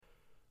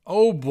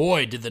Oh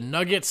boy, did the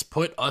Nuggets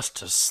put us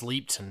to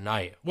sleep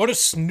tonight. What a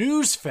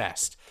snooze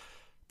fest.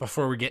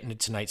 Before we get into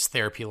tonight's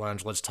Therapy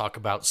Lounge, let's talk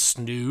about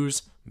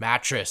Snooze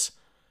Mattress.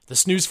 The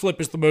Snooze Flip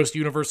is the most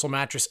universal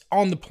mattress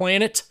on the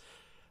planet.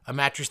 A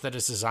mattress that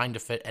is designed to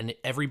fit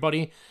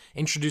everybody.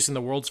 Introducing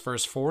the world's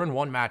first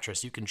 4-in-1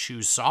 mattress. You can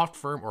choose soft,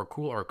 firm, or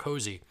cool, or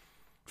cozy.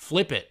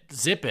 Flip it,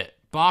 zip it,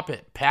 bop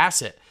it,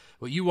 pass it.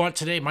 What you want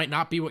today might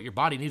not be what your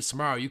body needs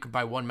tomorrow. You can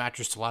buy one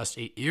mattress to last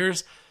 8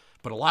 years.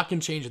 But a lot can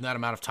change in that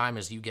amount of time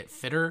as you get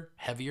fitter,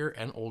 heavier,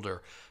 and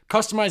older.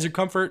 Customize your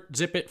comfort,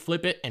 zip it,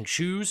 flip it, and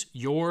choose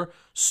your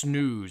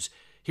snooze.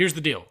 Here's the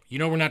deal. You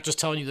know we're not just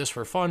telling you this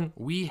for fun.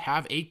 We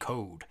have a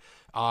code.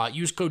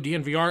 Use code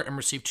DNVR and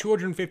receive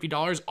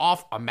 $250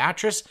 off a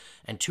mattress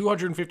and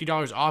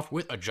 $250 off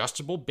with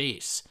adjustable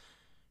base.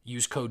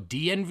 Use code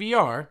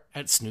DNVR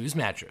at Snooze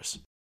Mattress.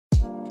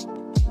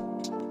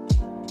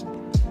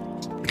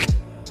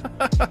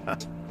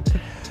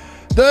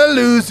 The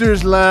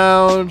Losers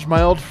Lounge,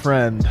 my old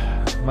friend.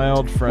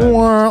 What's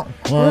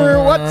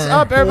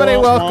up, everybody?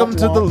 Welcome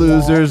to the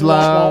Losers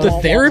Lounge. The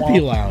Therapy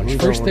Lounge.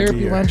 First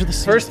Therapy Lounge of the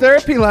season. First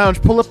Therapy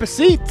Lounge. Pull up a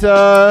seat.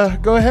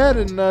 Go ahead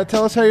and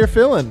tell us how you're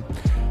feeling.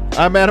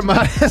 I'm Adam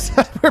Matas.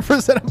 We're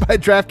presented by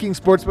DraftKings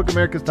Sportsbook,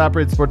 America's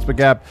top-rated sportsbook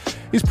app.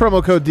 Use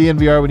promo code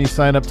DNVR when you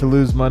sign up to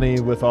lose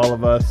money with all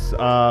of us.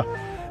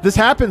 This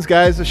happens,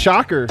 guys. A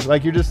shocker.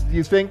 Like,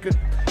 you think...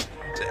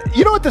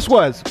 You know what this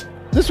was?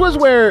 This was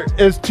where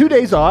it's 2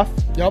 days off.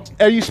 Yep.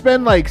 And you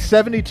spend like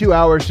 72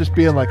 hours just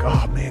being like,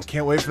 oh, man,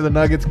 can't wait for the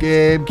Nuggets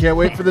game. Can't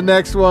wait for the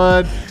next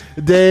one.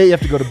 The day you have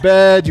to go to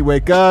bed. You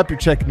wake up. You're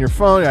checking your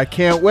phone. I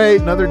can't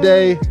wait. Another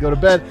day. Go to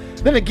bed.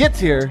 Then it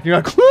gets here. You're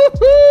like,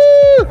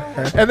 woo-hoo!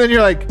 And then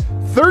you're like,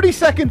 30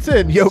 seconds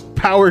in,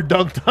 power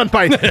dunked on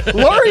by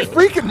Laurie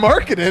freaking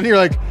Markkanen. You're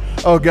like,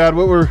 oh, God,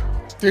 what were...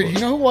 Dude, you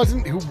know who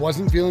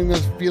wasn't feeling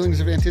those feelings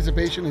of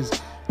anticipation is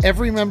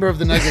every member of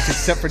the Nuggets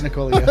except for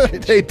Nikola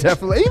Jokic. They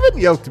definitely,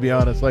 even Jokic, to be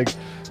honest, like,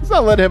 let's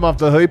not let him off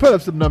the hook. He put up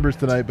some numbers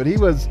tonight, but he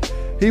was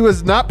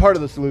not part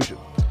of the solution.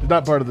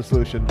 Not part of the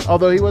solution.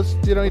 Although he was,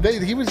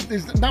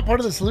 he's not part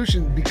of the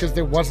solution because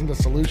there wasn't a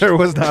solution. There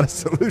was not a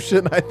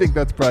solution. I think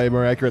that's probably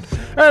more accurate. All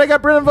right, I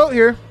got Brennan Vogt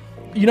here.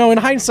 You know, in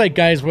hindsight,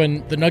 guys,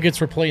 when the Nuggets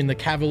were playing the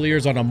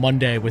Cavaliers on a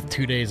Monday with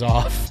 2 days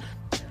off,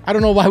 I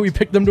don't know why we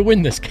picked them to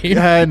win this game.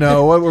 I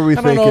know. What were we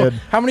thinking?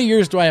 How many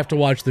years do I have to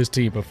watch this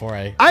team before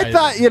I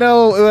thought,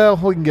 well,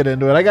 we can get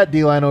into it. I got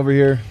D-line over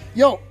here.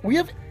 Yo, we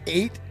have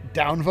 8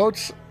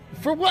 downvotes.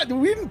 For what?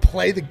 We didn't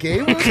play the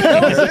game. What the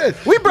hell is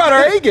this? We brought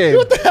our A game.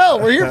 What the hell?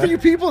 We're here for you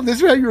people, and this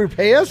is how you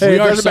repay us? Hey,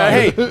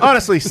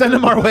 honestly, send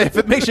them our way. If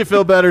it makes you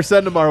feel better,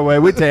 send them our way.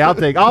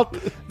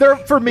 They're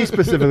for me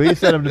specifically.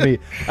 Send them to me.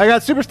 I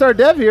got Superstar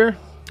Dev here.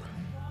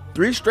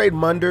 3 straight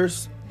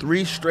Munders,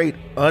 3 straight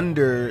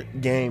under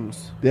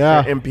games for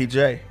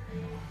MPJ.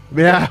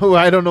 Yeah,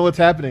 I don't know what's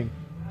happening.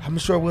 I'm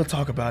sure we'll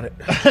talk about it.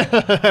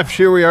 I'm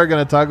sure we are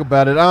going to talk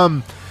about it.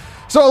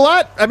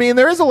 So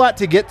there is a lot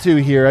to get to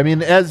here. I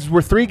mean, as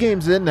we're 3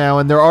 games in now,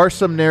 and there are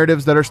some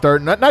narratives that are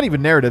starting, not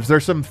even narratives,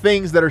 there's some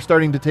things that are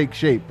starting to take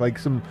shape, like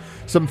some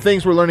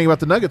things we're learning about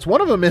the Nuggets.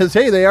 One of them is,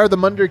 hey, they are the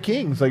Munder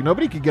Kings. Like,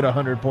 nobody could get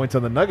 100 points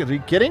on the Nuggets. Are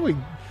you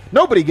kidding?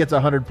 Nobody gets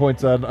 100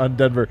 points on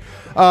Denver.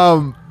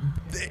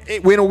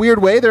 In a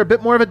weird way, they're a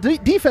bit more of a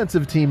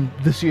defensive team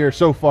this year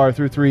so far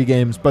through 3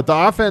 games, but the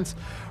offense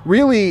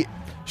really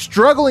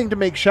struggling to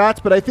make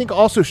shots, but I think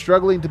also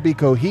struggling to be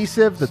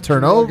cohesive. The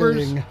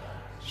turnovers.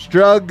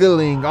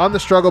 Struggling on the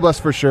struggle bus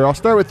for sure. I'll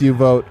start with you,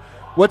 Vogt.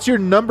 What's your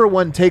number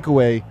one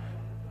takeaway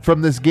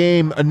from this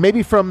game, and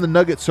maybe from the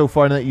Nuggets so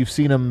far, that you've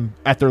seen them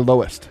at their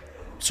lowest?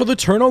 So the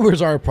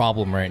turnovers are a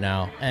problem right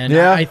now, and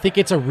I think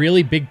it's a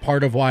really big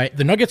part of why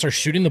the Nuggets are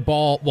shooting the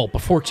ball. Well,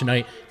 before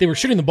tonight, they were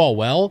shooting the ball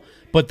well,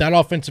 but that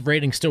offensive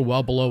rating still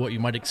well below what you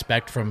might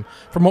expect from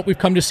what we've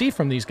come to see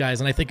from these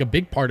guys. And I think a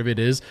big part of it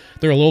is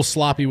they're a little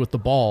sloppy with the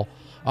ball.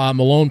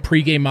 Malone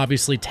pregame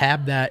obviously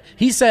tabbed that.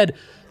 He said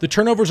the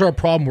turnovers are a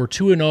problem. We're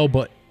 2-0,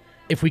 but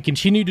if we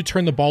continue to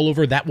turn the ball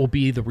over, that will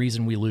be the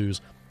reason we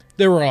lose.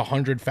 There were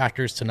 100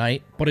 factors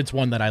tonight, but it's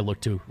one that I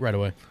look to right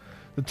away.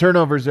 The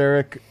turnovers,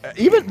 Eric.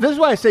 This is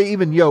why I say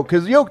even Jokic,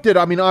 because Jokic did.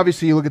 I mean,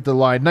 obviously, you look at the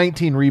line: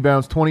 19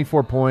 rebounds,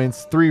 24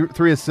 points,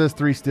 three assists,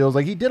 3 steals.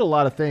 Like, he did a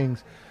lot of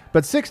things,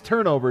 but 6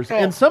 turnovers,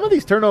 and some of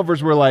these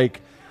turnovers were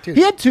like, dude,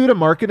 he had 2 to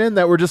Markkanen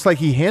that were just like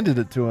he handed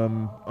it to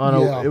him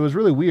it was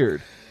really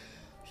weird.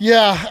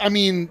 Yeah, I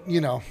mean,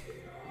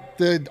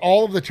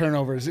 all of the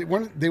turnovers,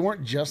 they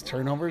weren't just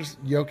turnovers.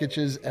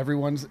 Jokic's,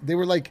 everyone's, they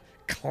were like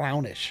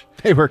clownish.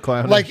 They were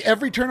clownish. Like,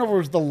 every turnover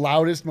was the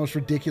loudest, most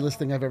ridiculous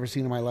thing I've ever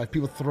seen in my life.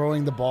 People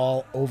throwing the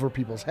ball over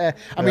people's head.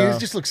 I mean, it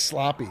just looks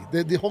sloppy.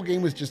 The whole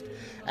game was just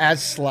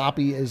as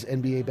sloppy as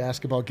NBA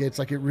basketball gets.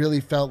 Like, it really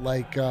felt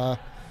like,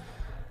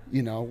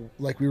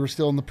 like we were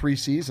still in the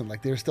preseason.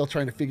 Like, they were still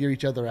trying to figure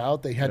each other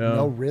out. They had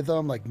no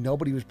rhythm. Like,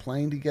 nobody was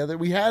playing together.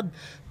 We had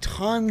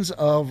tons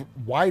of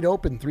wide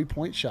open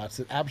 3-point shots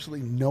that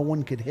absolutely no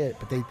one could hit,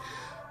 but they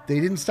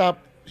didn't stop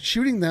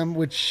shooting them,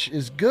 which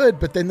is good,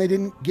 but then they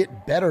didn't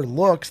get better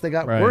looks. They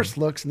got worse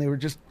looks, and they were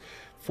just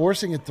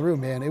forcing it through,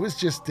 man. It was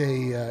just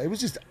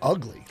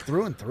ugly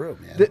through and through,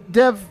 man.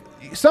 Dev,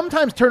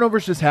 sometimes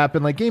turnovers just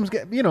happen. Like games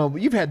get,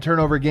 you've had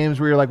turnover games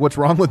where you're like, what's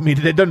wrong with me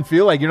today? It doesn't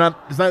feel like it's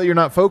not that you're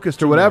not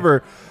focused or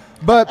whatever.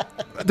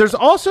 But there's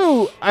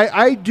also,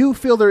 I do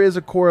feel there is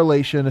a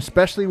correlation,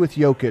 especially with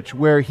Jokic,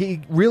 where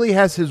he really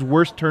has his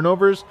worst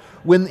turnovers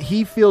when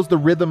he feels the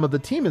rhythm of the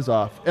team is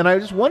off. And I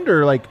just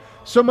wonder, like,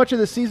 so much of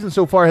the season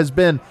so far has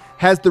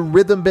the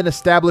rhythm been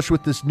established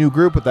with this new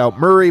group without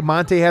Murray?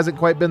 Monte hasn't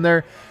quite been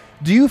there.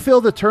 Do you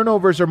feel the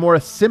turnovers are more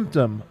a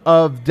symptom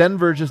of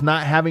Denver just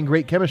not having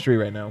great chemistry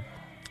right now?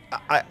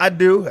 I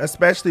do,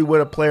 especially with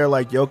a player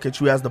like Jokic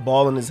who has the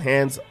ball in his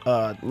hands,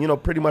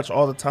 pretty much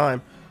all the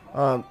time.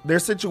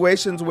 There's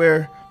situations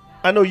where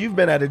I know you've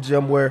been at a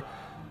gym where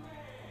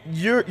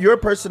you're a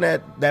person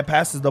that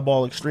passes the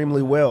ball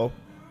extremely well,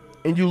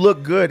 and you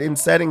look good in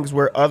settings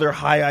where other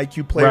high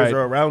IQ players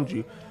are around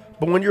you.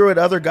 But when you're with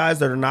other guys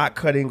that are not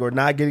cutting or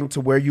not getting to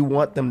where you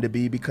want them to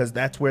be because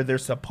that's where they're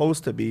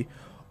supposed to be,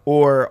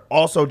 or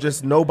also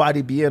just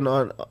nobody being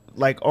on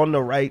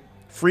the right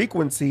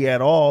frequency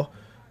at all,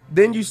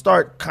 then you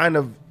start kind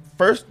of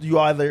first you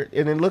either,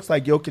 and it looks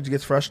like Jokic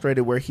gets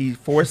frustrated where he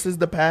forces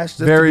the pass.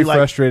 Just Very to be like,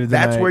 frustrated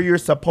that's tonight. where you're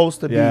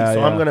supposed to be,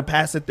 so I'm going to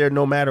pass it there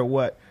no matter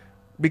what.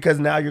 Because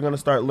now you're going to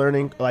start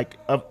learning like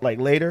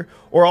later.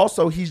 Or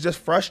also he's just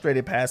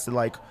frustrated passing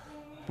like,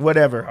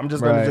 whatever. I'm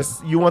just going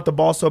to you want the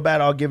ball so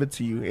bad, I'll give it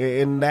to you.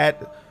 And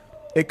that,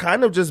 it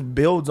kind of just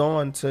builds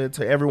on to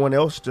everyone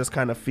else just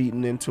kind of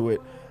feeding into it.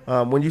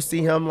 When you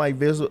see him like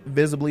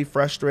visibly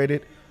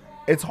frustrated,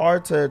 it's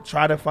hard to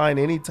try to find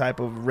any type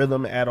of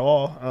rhythm at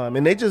all.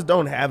 And they just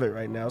don't have it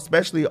right now,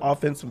 especially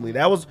offensively.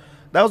 That was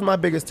my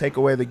biggest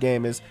takeaway of the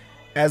game is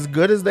as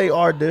good as they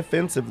are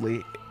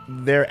defensively,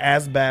 they're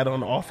as bad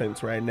on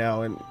offense right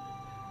now. And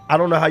I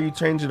don't know how you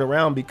change it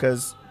around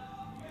because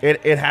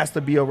it has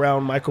to be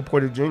around Michael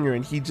Porter Jr.,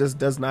 and he just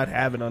does not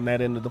have it on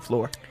that end of the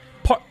floor.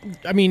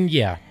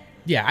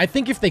 Yeah, I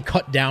think if they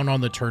cut down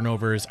on the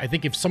turnovers, I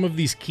think if some of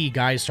these key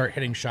guys start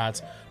hitting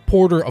shots,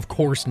 Porter, of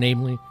course,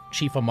 namely,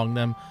 chief among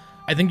them,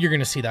 I think you're going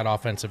to see that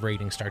offensive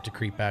rating start to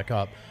creep back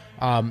up.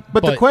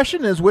 But the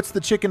question is, what's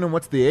the chicken and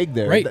what's the egg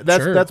there? Right,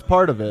 That's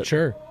part of it.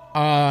 Sure.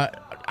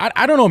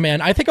 I don't know,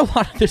 man. I think a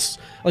lot of this,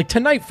 like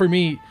tonight for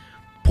me,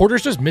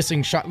 Porter's just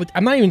missing shot. Like,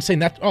 I'm not even saying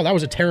that, that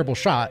was a terrible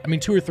shot. I mean,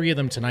 2 or 3 of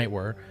them tonight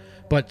were.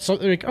 But so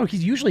like, he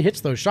usually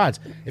hits those shots.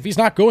 If he's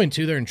not going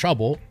to, they're in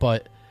trouble.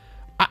 But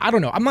I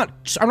don't know. I'm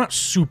not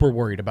super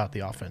worried about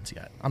the offense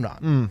yet. I'm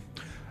not.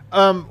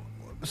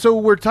 So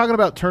we're talking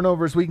about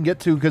turnovers we can get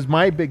to because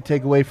my big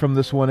takeaway from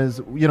this one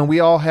is, we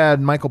all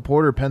had Michael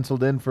Porter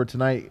penciled in for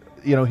tonight.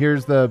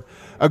 Here's a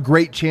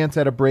great chance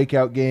at a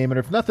breakout game. And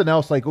if nothing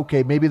else, like,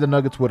 okay, maybe the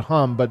Nuggets would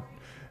hum. But,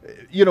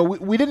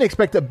 we didn't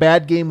expect a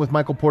bad game with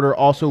Michael Porter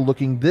also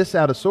looking this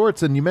out of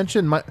sorts. And you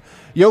mentioned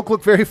Jokic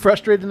looked very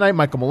frustrated tonight.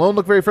 Michael Malone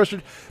looked very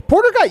frustrated.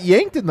 Porter got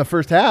yanked in the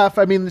first half.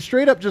 I mean,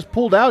 straight up just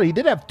pulled out. He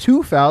did have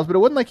 2 fouls, but it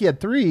wasn't like he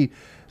had 3.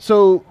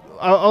 So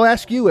I'll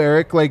ask you,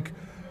 Eric, like,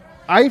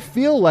 I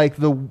feel like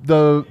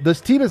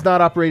this team is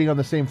not operating on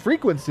the same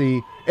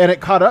frequency, and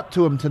it caught up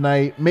to him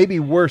tonight, maybe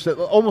worse,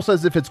 almost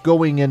as if it's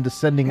going in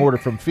descending order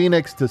from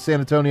Phoenix to San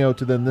Antonio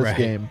to then this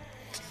game.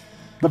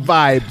 The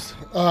vibes.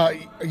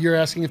 You're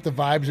asking if the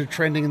vibes are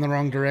trending in the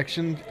wrong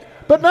direction?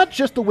 But not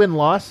just the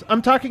win-loss.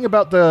 I'm talking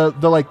about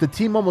the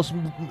team almost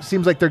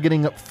seems like they're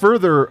getting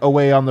further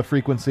away on the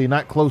frequency,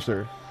 not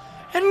closer.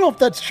 I don't know if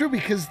that's true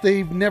because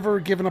they've never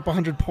given up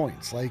 100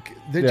 points. Like,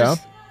 they're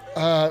just...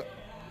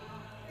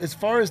 as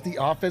far as the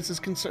offense is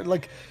concerned,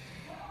 like,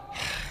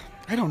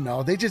 I don't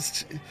know.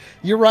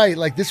 You're right.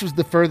 Like, this was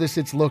the furthest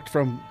it's looked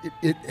from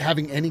it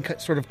having any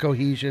sort of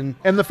cohesion.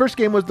 And the first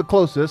game was the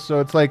closest,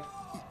 so it's like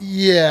a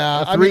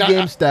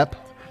 3-game step.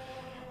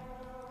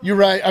 You're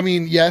right. I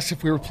mean, yes,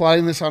 if we were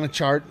plotting this on a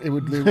chart, it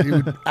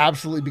would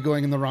absolutely be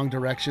going in the wrong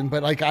direction.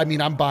 But like, I mean,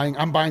 I'm buying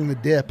the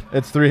dip.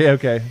 It's 3.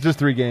 Okay, just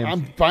 3 games.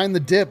 I'm buying the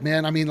dip,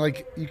 man. I mean,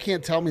 like, you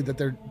can't tell me that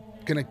they're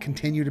going to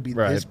continue to be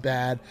this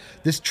bad,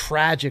 this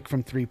tragic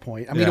from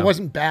 3-point. I mean, it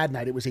wasn't bad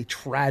night. It was a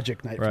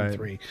tragic night from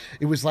 3.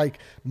 It was like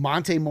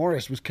Monte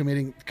Morris was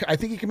committing, I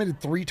think he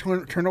committed 3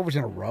 turnovers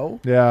in a row.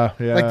 Yeah.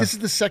 Like, this is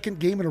the second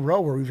game in a row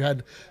where we've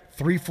had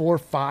 3, 4,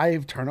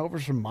 5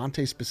 turnovers from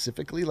Monte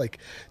specifically. Like,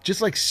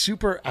 just like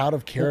super out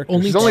of character.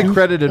 He's only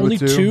credited with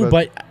 2,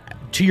 but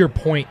to your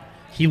point,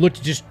 he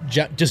looked just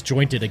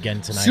disjointed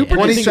again tonight.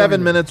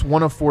 27 minutes,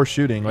 1 of 4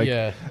 shooting.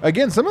 Like,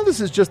 again, some of this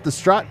is just the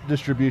strut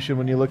distribution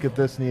when you look at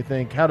this and you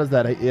think, how does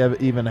that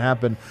even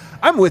happen?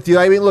 I'm with you.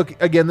 I mean,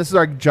 look, again, this is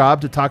our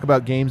job to talk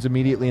about games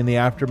immediately in the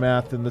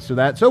aftermath and this or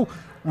that. So,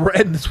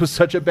 and this was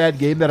such a bad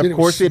game that, of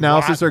course, the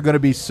analysis are going to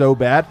be so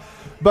bad.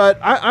 But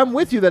I'm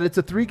with you that it's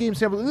a 3-game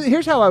sample.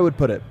 Here's how I would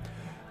put it.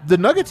 The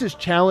Nuggets'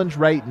 challenge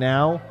right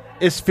now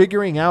is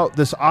figuring out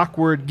this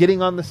awkward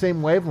getting on the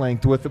same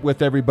wavelength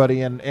with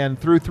everybody, and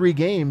through 3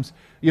 games,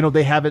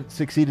 they haven't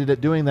succeeded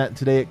at doing that. And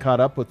today it caught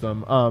up with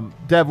them.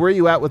 Dev, where are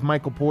you at with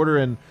Michael Porter?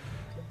 And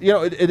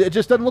it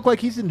just doesn't look like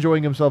he's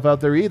enjoying himself out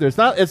there either. It's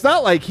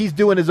not like he's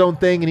doing his own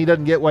thing and he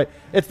doesn't get what.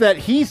 It's that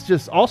he's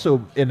just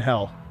also in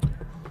hell.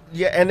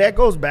 Yeah, and that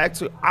goes back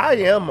to I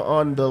am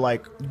on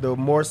the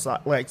more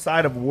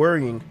side of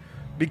worrying,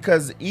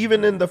 because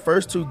even in the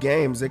first 2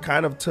 games, it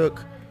kind of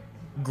took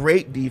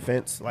great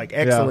defense, like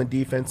excellent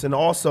defense, and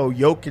also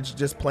Jokic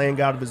just playing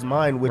out of his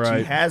mind, which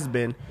he has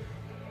been.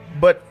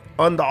 But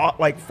on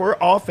the for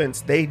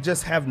offense, they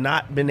just have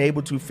not been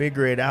able to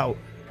figure it out,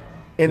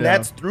 and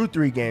that's through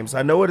 3 games.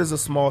 I know it is a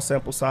small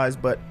sample size,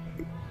 but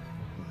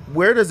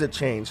where does it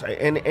change?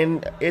 And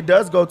it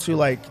does go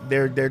to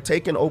they're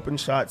taking open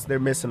shots, they're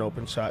missing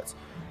open shots,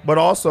 but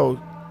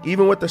also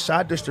even with the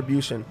shot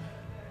distribution,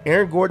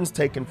 Aaron Gordon's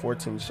taking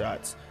 14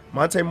 shots.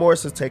 Monte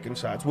Morris is taking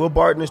shots. Will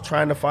Barton is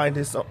trying to find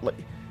his own,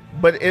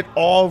 but it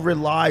all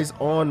relies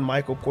on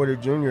Michael Porter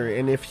Jr.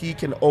 And if he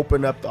can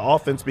open up the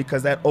offense,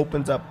 because that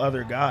opens up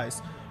other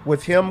guys.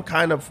 With him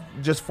kind of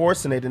just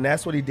forcing it, and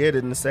that's what he did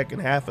in the second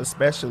half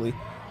especially,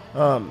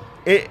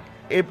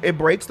 it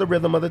breaks the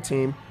rhythm of the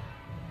team.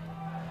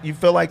 You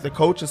feel like the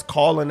coach is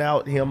calling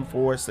out him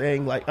for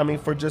saying,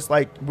 for just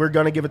we're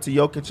going to give it to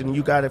Jokic and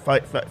you got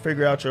to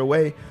figure out your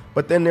way.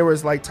 But then there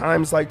was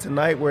times like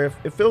tonight where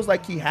it feels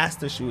like he has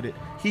to shoot it.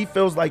 He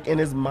feels like in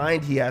his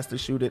mind he has to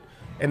shoot it.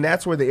 And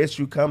that's where the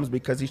issue comes,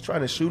 because he's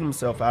trying to shoot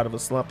himself out of a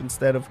slump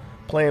instead of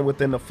playing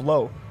within the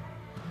flow.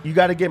 You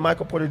got to get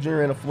Michael Porter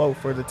Jr. in a flow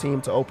for the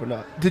team to open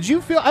up. I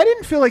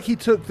didn't feel like he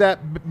took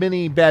that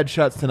many bad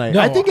shots tonight.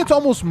 No. I think it's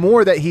almost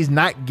more that he's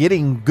not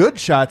getting good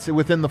shots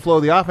within the flow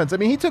of the offense. I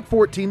mean, he took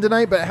 14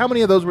 tonight, but how many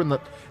of those were in the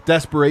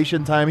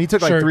desperation time? He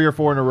took 3 or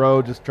 4 in a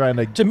row just trying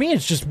to... To me,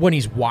 it's just when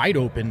he's wide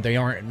open, they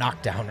aren't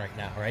knocked down right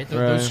now, right?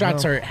 Those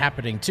shots are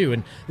happening too.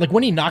 And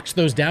when he knocks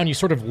those down, you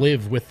sort of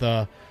live with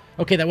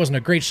okay, that wasn't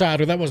a great shot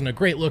or that wasn't a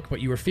great look,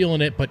 but you were feeling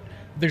it, but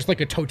there's a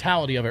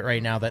totality of it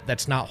right now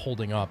that's not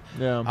holding up.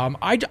 Yeah.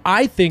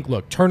 I think,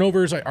 look,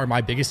 turnovers are my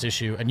biggest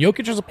issue, and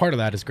Jokic is a part of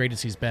that, as great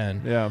as he's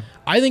been. Yeah.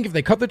 I think if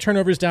they cut the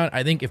turnovers down,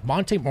 I think if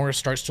Monte Morris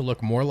starts to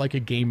look more like a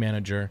game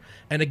manager,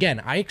 and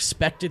again, I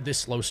expected this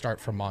slow start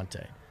from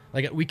Monte.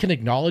 We can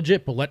acknowledge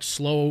it, but let's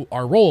slow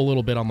our roll a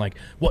little bit on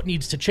what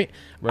needs to change.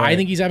 Right. I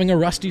think he's having a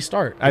rusty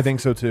start. I think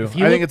so too.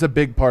 I think it's a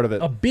big part of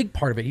it. A big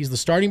part of it. He's the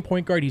starting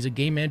point guard. He's a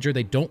game manager.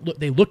 They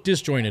look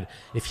disjointed.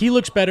 If he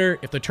looks better,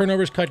 if the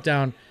turnovers cut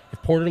down,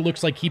 if Porter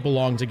looks like he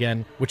belongs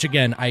again, which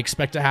again I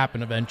expect to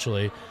happen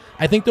eventually,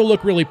 I think they'll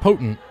look really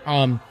potent.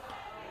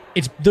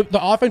 It's the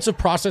offensive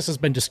process has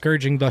been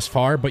discouraging thus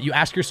far, but you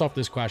ask yourself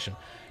this question: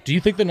 do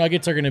you think the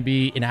Nuggets are going to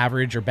be an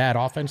average or bad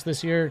offense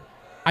this year?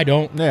 I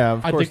don't. Yeah,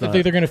 of course I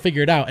think they're going to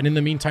figure it out, and in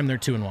the meantime, they're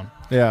 2-1.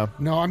 Yeah.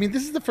 No, I mean,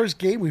 this is the first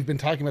game we've been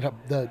talking about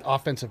the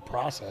offensive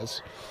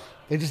process.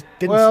 They just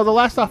didn't. Well, the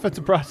last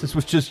offensive process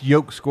was just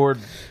Yoke scored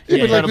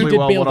incredibly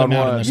well bail them out in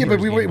one-on-one. this Yeah, but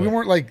first we game,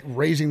 weren't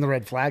raising the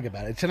red flag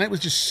about it. Tonight was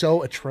just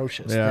so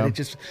atrocious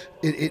that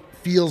it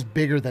feels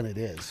bigger than it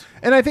is.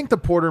 And I think the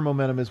Porter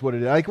momentum is what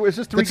it is. It's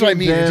just 3 That's what I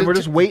games mean. in. We're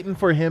just waiting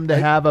for him to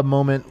have a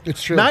moment.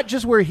 It's true. Not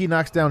just where he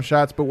knocks down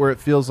shots, but where it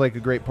feels like a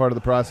great part of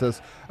the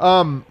process.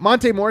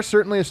 Monte Morris,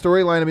 certainly a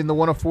storyline. I mean, the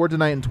 1 of 4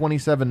 tonight in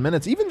 27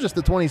 minutes, even just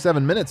the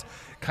 27 minutes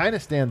kind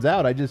of stands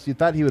out. You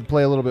thought he would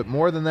play a little bit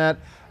more than that.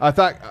 I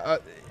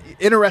thought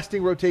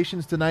interesting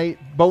rotations tonight.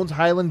 Bones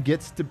Highland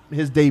gets to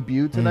his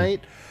debut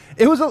tonight.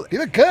 He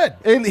looked good.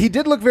 He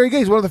did look very good.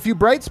 He's one of the few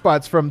bright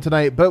spots from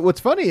tonight. But what's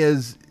funny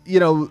is,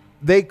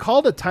 they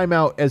called a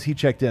timeout as he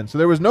checked in. So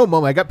there was no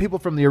moment. I got people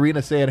from the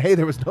arena saying, hey,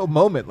 there was no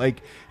moment.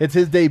 It's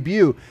his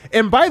debut.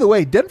 And by the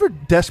way, Denver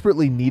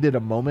desperately needed a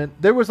moment.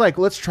 There was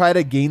let's try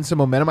to gain some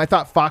momentum. I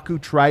thought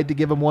Facu tried to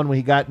give him one when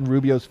he got in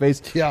Rubio's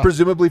face,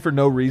 presumably for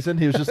no reason.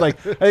 He was just I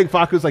think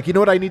Facu's you know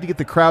what? I need to get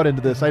the crowd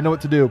into this. I know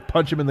what to do.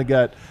 Punch him in the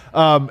gut.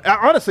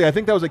 Honestly, I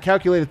think that was a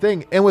calculated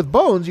thing. And with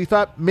Bones, you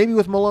thought maybe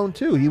with Malone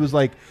too. He was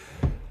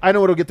I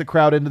know it'll get the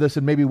crowd into this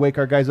and maybe wake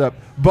our guys up.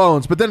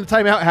 Bones. But then the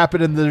timeout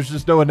happened and there's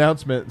just no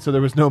announcement, so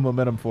there was no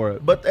momentum for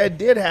it. But that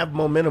did have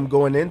momentum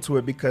going into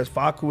it because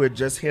Facu had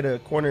just hit a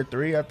corner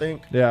 3, I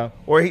think. Yeah.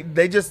 Or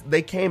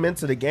they came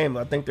into the game.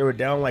 I think they were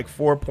down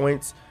 4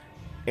 points.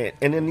 And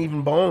then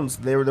even Bones,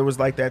 there was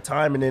that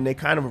time, and then they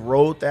kind of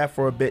rode that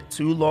for a bit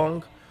too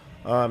long.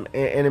 And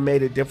it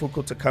made it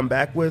difficult to come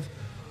back with.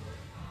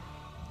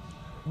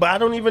 But I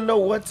don't even know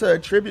what to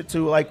attribute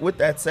to, with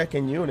that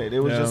second unit. It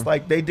was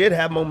just they did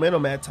have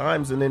momentum at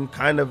times, and then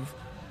kind of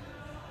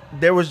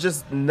there was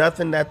just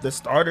nothing that the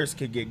starters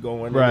could get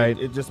going. Right.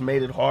 It just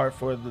made it hard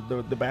for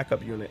the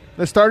backup unit.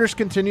 The starters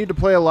continued to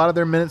play a lot of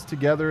their minutes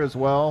together as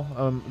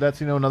well.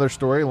 That's, another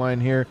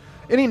storyline here.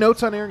 Any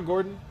notes on Aaron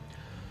Gordon?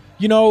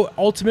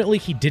 Ultimately,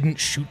 he didn't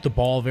shoot the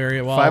ball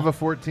very well. 5 of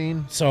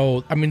 14.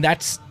 So, I mean,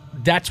 that's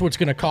what's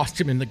going to cost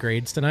him in the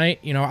grades tonight.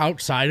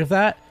 Outside of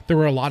that, there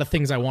were a lot of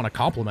things I want to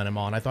compliment him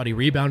on. I thought he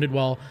rebounded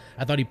well.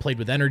 I thought he played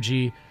with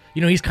energy.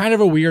 He's kind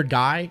of a weird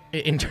guy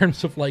in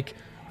terms of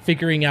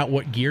figuring out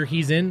what gear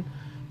he's in.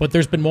 But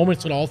there's been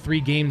moments in all 3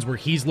 games where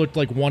he's looked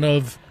like one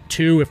of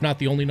 2, if not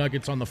the only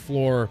Nuggets on the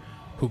floor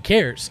who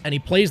cares. And he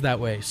plays that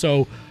way.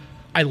 So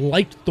I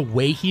liked the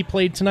way he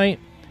played tonight.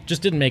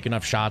 Just didn't make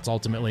enough shots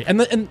ultimately.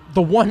 And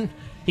the one,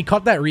 he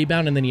caught that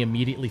rebound and then he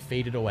immediately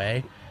faded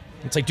away.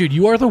 It's like, dude,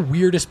 you are the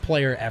weirdest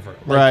player ever.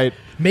 Like, Right.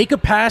 Make a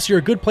pass. You're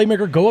a good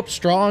playmaker. Go up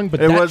strong.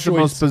 But It that was the choice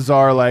most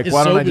bizarre. Like, is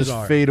why don't so I just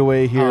bizarre. fade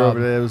away here? Over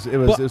there?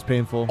 It but was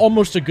painful.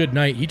 Almost a good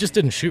night. He just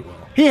didn't shoot well.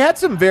 He had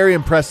some very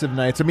impressive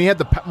nights. I mean, he had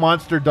the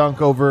monster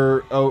dunk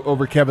over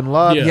Kevin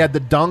Love. Yeah. He had the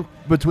dunk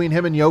between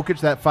him and Jokic,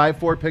 that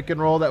 5-4 pick and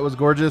roll that was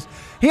gorgeous.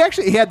 He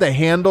had the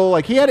handle.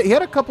 Like he had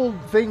a couple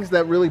things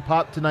that really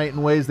popped tonight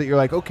in ways that you're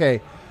like, okay,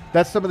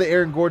 that's some of the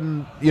Aaron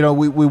Gordon,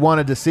 we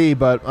wanted to see,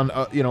 but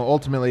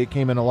ultimately it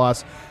came in a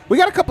loss. We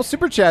got a couple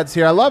super chats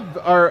here. I love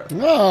our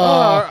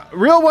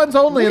real ones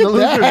only in the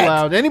Look at Losers that.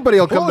 Lounge. Anybody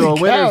will come to a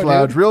Holy Winners cow,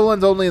 Lounge. dude. Real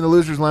ones only in the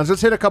Losers Lounge.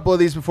 Let's hit a couple of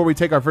these before we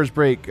take our first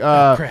break.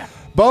 Crap.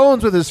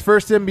 Bones with his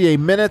first NBA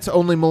minutes.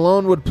 Only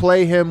Malone would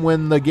play him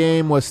when the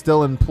game was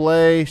still in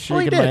play. Shaking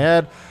my did.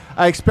 head.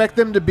 I expect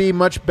them to be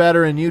much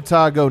better in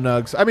Utah. Go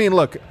Nugs. I mean,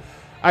 look,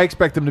 I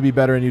expect them to be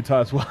better in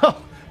Utah as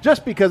well.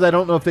 Just because I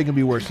don't know if they can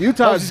be worse. I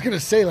Utah. was just gonna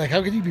say, like,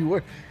 how could you be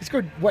worse? He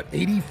scored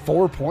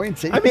 84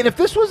 points. I mean, if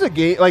this was a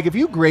game, like if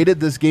you graded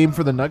this game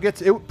for the Nuggets,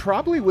 it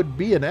probably would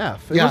be an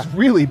F. It Yeah. was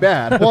really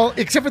bad. well,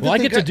 except for Well, I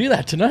get to do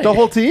that tonight. The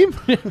whole team.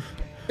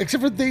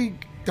 except for they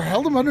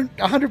held them under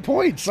 100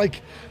 points.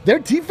 Like their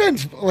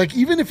defense, like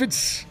even if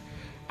it's,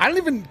 I don't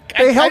even.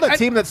 They held a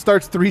team that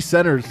starts 3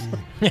 centers.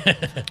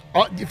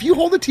 If you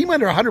hold a team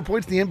under 100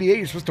 points in the NBA,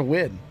 you're supposed to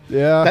win.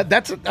 Yeah.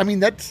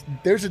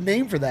 There's a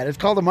name for that. It's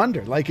called them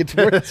under. Like it's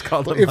worth. It's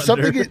called them if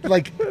something under. is,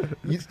 like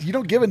you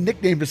don't give a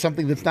nickname to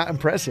something that's not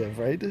impressive,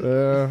 right?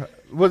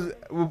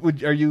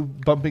 Are you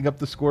bumping up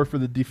the score for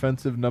the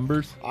defensive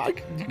numbers? You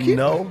can't-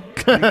 No,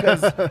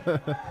 because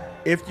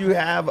if you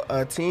have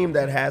a team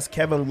that has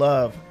Kevin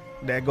Love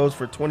that goes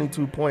for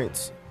 22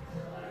 points,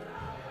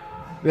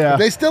 Yeah.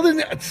 They still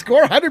didn't score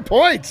 100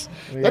 points.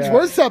 That's Yeah.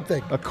 worth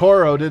something.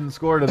 Okoro didn't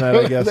score tonight,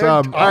 I guess. Their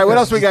All right, what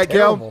else we got, offense is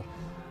Kel?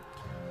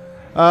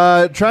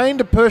 terrible. Trying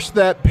to push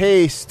that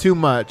pace too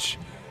much.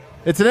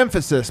 It's an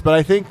emphasis, but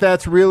I think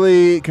that's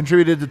really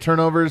contributed to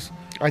turnovers.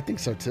 I think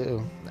so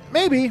too.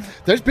 Maybe.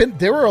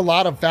 There were a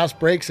lot of fast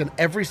breaks, and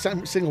every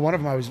single one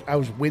of them I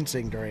was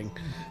wincing during,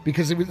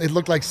 because it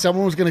looked like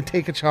someone was going to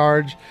take a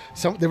charge.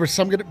 There was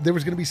going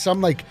to be some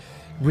like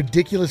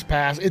ridiculous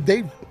pass.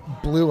 They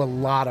blew a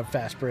lot of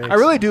fast breaks. I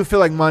really do feel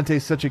like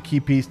Monte's such a key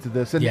piece to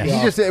this. And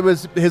Yes. it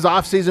was his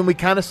offseason. We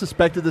kind of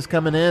suspected this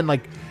coming in.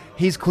 Like,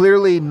 he's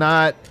clearly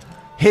not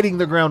hitting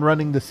the ground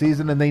running this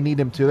season, and they need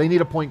him to. They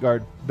need a point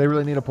guard. They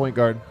really need a point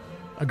guard.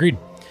 Agreed.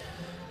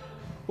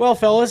 Well,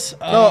 fellas.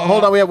 Oh,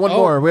 hold on. We have one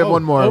more. We have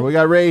one more. We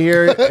got Ray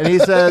here, and he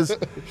says,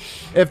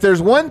 if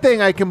there's one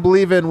thing I can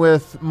believe in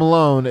with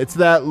Malone, it's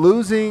that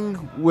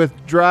losing with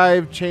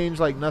drive change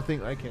like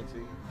nothing. I can't see.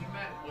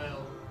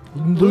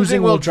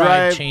 Losing will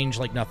drive change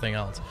like nothing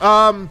else.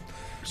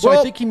 So well-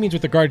 I think he means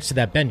with regards to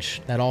that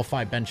bench, that all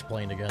 5 bench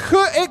playing together.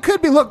 It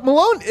could be. Look,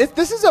 Malone,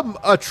 this is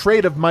a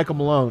trait of Michael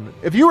Malone.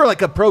 If you were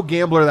like a pro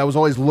gambler that was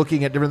always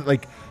looking at different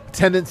like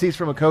tendencies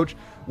from a coach,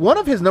 one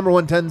of his number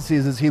one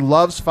tendencies is he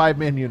loves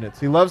 5-man units.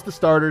 He loves the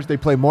starters. They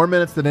play more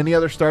minutes than any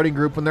other starting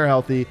group when they're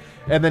healthy.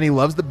 And then he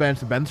loves the bench.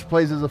 The bench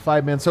plays as a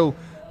 5-man. So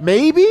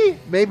maybe,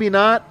 maybe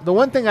not. The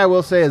one thing I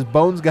will say is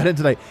Bones got in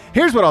tonight.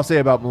 Here's what I'll say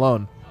about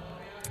Malone.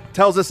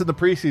 Tells us in the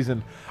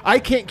preseason, I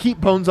can't keep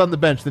Bones on the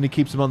bench. Then he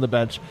keeps him on the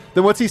bench.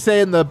 Then what's he say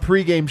in the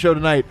pregame show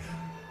tonight?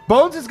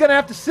 Bones is going to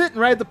have to sit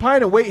and ride the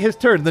pine and wait his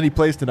turn. And then he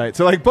plays tonight.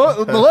 So like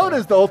Malone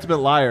is the ultimate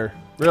liar,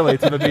 really,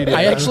 to the media.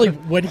 I actually,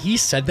 when he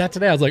said that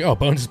today, I was like, oh,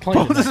 Bones is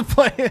playing Bones tonight. is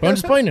playing. Bones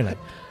is playing tonight.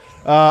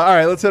 All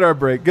right, let's hit our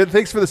break. Good.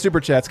 Thanks for the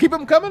super chats. Keep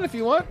them coming if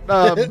you want.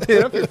 If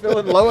you're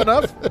feeling low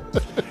enough.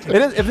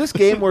 If this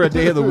game were a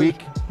day of the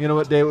week, you know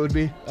what day it would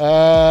be?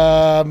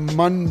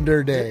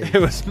 Monday Day. It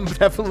was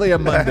definitely a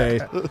Monday.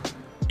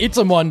 It's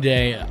a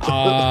Monday. So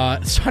I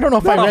don't know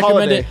if Not I a recommend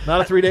holiday. it.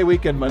 Not a 3-day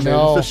weekend Monday.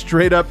 No. Just a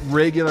straight up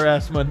regular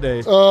ass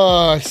Monday.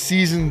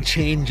 Season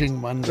changing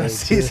Monday.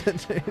 Season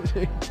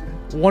changing.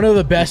 One of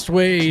the best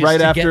ways Right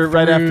to after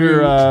get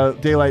through,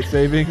 daylight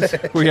savings,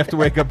 where you have to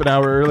wake up an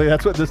hour early.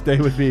 That's what this day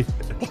would be.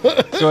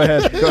 Go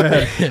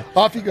ahead.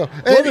 Off you go.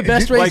 One of the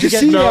best ways Like to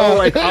get snow,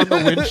 like on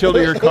the windshield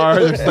of your car.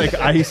 There's like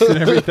ice and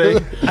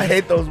everything. I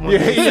hate those You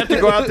Mondays. have to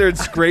go out there and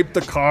scrape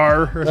the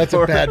car. That's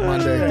a bad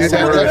Monday. Dude,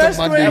 One of the that's best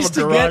a Monday. ways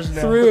to get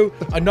through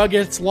a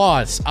Nuggets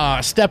loss.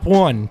 Step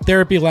 1,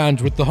 therapy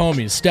lounge with the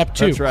homies. Step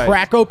 2, That's right.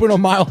 crack open a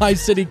Mile High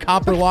City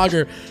Copper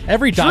Lager.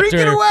 Every Drink it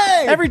doctor,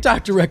 away! every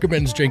doctor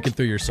recommends drinking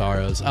through your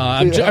sorrows.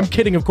 I'm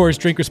kidding, of course.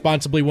 Drink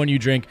responsibly when you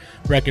drink.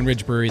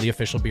 Breckenridge Brewery, the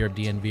official beer of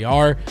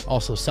DNVR.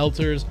 Also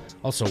seltzers,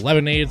 also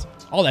lemonades,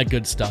 all that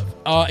good stuff.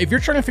 If you're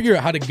trying to figure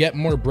out how to get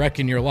more Breck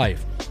in your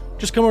life,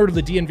 just come over to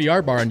the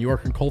DNVR bar in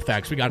York and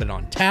Colfax. We got it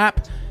on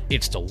tap.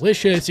 It's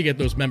delicious. You get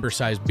those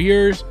member-sized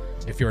beers.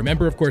 If you're a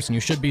member, of course, and you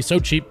should be, so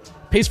cheap.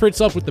 Pays for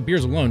itself with the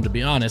beers alone, to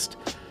be honest.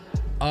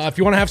 If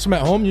you want to have some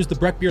at home, use the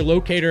Breck Beer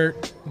Locator,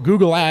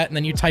 Google that, and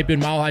then you type in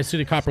Mile High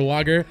City Copper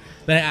Lager.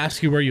 Then it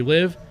asks you where you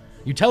live.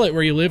 You tell it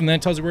where you live, and then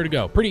it tells you where to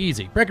go. Pretty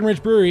easy.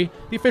 Breckenridge Brewery,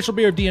 the official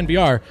beer of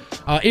DNVR.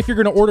 If you're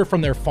going to order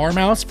from their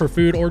farmhouse for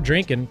food or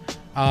drinking,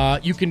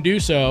 you can do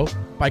so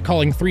by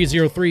calling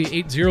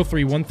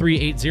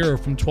 303-803-1380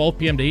 from 12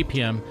 p.m. to 8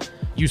 p.m.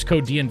 Use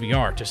code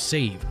DNVR to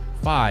save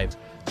 $5.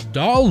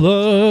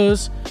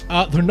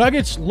 The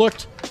Nuggets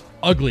looked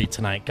ugly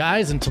tonight,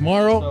 guys, and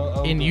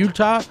tomorrow in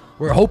Utah,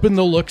 we're hoping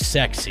they'll look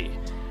sexy.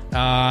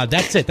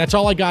 That's it. That's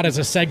all I got as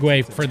a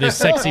segue for this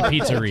Sexy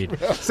Pizza read.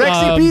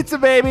 Sexy pizza,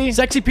 baby.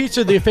 Sexy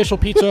Pizza, the official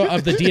pizza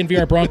of the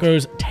DNVR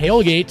Broncos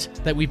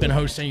tailgate that we've been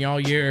hosting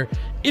all year.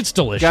 It's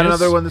delicious. Got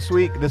another one this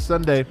week, this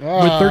Sunday. With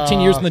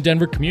 13 years in the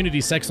Denver community,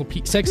 Sexy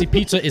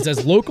Pizza is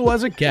as local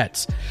as it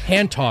gets.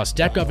 Hand-tossed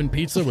deck oven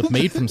pizza with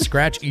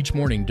made-from-scratch each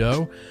morning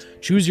dough.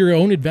 Choose your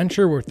own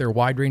adventure with their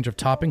wide range of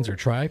toppings or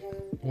try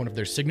one of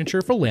their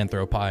signature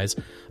philanthropies.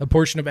 A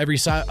portion of every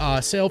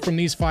sale from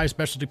these 5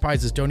 specialty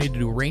pies is donated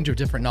to a range of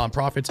different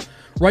nonprofits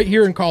right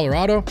here in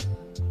Colorado.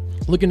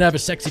 Looking to have a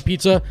sexy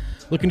pizza?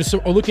 Looking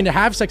to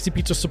have Sexy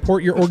Pizza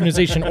support your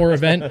organization or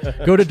event?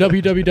 Go to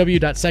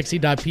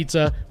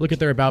www.sexy.pizza. Look at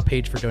their About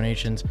page for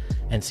donations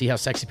and see how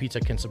Sexy Pizza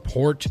can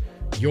support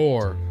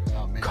your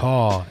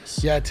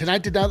cause. Yeah,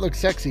 tonight did not look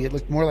sexy. It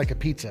looked more like a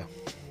pizza.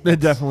 It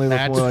definitely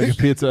looks more like a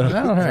pizza. It's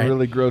right. a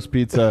really gross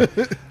pizza.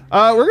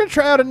 We're gonna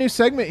try out a new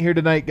segment here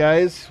tonight,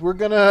 guys. We're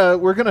gonna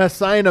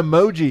assign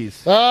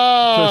emojis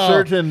to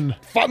certain.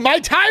 My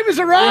time has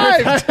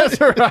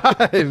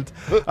arrived.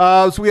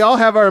 So we all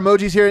have our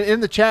emojis here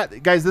in the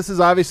chat, guys. This is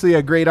obviously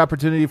a great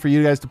opportunity for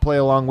you guys to play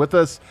along with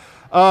us.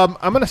 I'm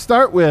gonna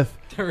start with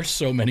There are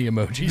so many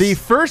emojis. the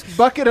first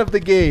bucket of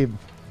the game.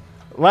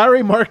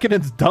 Larry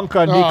Markkinen's dunk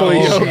on Nikola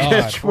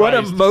Jokic. What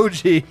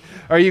emoji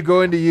are you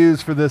going to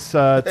use for this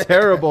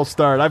terrible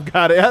start? I've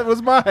got it. That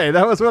was mine.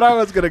 That was what I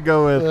was going to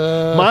go with.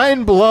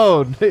 Mind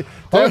blown.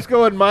 Dev's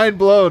going mind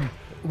blown.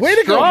 Way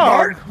to go,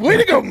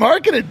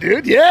 Markkinen,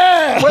 dude.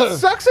 Yeah. What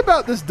sucks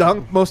about this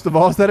dunk most of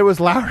all is that it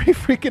was Larry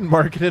freaking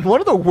Markkinen, one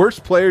of the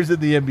worst players in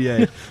the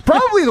NBA.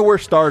 Probably the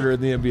worst starter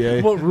in the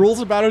NBA. What rules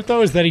about it,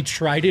 though, is that he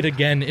tried it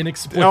again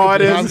inexplicably. No,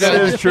 it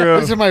is true.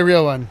 This is my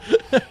real one.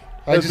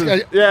 It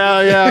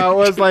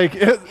was like,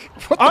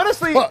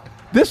 honestly,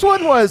 this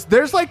one was,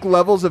 there's like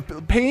levels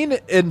of pain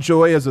and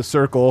joy as a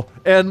circle.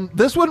 And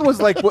this one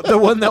was like the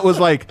one that was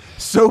like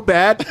so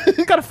bad.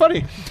 It's kind of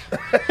funny.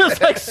 It's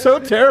like so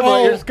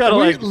terrible. You're just kind of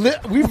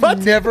we've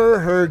never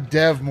heard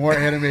Dev more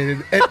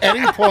animated at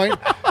any point.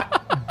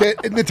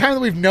 In the time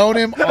that we've known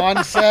him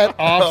on set,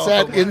 off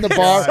set, in the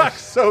bar,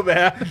 sucks so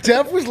bad.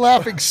 Dev was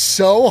laughing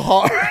so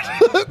hard.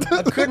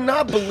 I could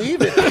not believe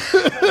it.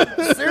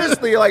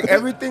 Seriously, like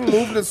everything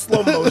moved in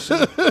slow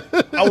motion.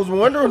 I was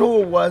wondering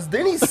who it was.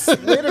 Then he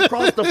slid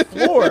across the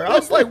floor. I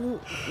was like,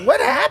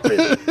 what happened?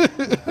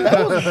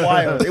 That was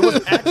wild. It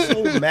was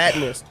actual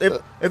madness.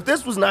 If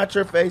this was not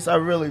your face, I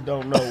really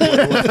don't know what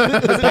it was.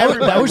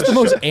 That was the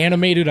most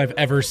animated I've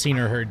ever seen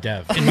or heard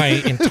Dev in my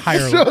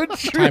entire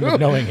time of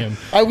knowing him.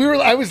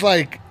 I was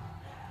like,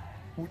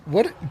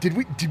 what did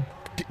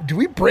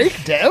we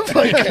break Dev?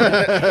 Like,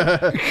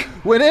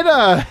 when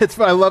it's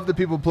fun. I love that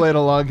people playing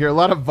along here. A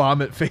lot of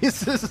vomit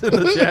faces in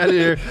the chat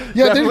here.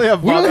 Yeah, definitely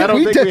have vomit. I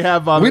don't think we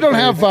have vomit. We don't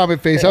have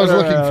vomit face. I was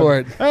looking for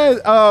it.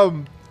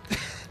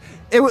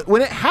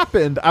 When it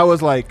happened, I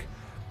was like,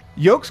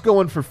 Yoke's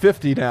going for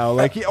 50 now,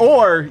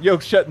 or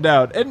Yoke's shutting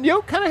down. And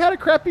Yoke kind of had a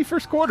crappy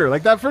first quarter.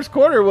 Like that first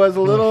quarter was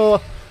a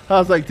little. I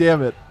was like,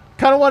 damn it.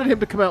 Kind of wanted him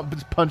to come out and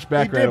just punch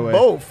back right away. He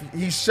did both.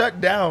 He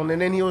shut down,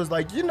 and then he was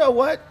like, you know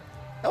what?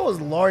 That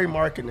was Larry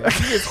Markkinen.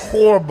 He is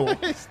horrible.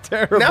 He's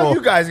terrible. Now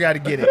you guys got to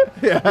get it.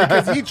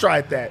 Because he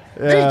tried that.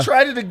 Yeah. Then he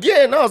tried it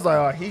again. I was like,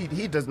 oh,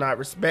 he does not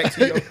respect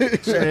you.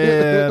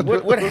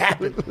 What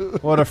happened?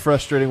 What a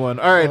frustrating one.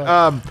 All right.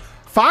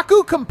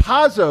 Facu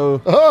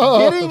Campazzo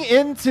getting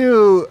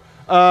into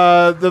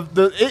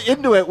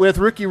into it with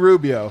Ricky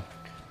Rubio.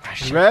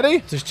 You ready?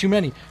 There's too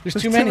many. There's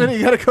too many. many.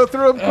 You got to go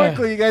through them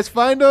quickly. You guys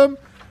find them?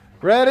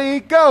 Ready?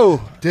 Go.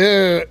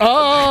 Dude. These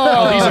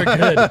are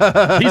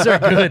good. These are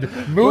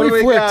good. Muy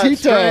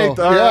fuertito.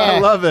 I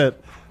love it.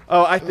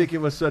 Oh, I think it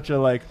was such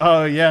a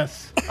oh,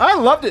 yes. I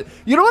loved it.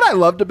 You know what I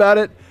loved about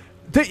it?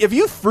 If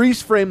you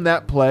freeze frame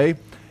that play,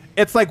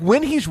 it's like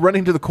when he's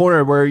running to the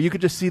corner where you could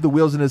just see the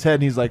wheels in his head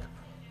and he's like,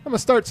 I'm going to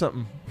start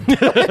something.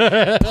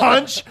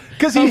 Punch.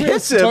 Because he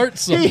hits him.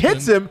 He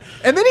hits him.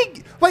 And then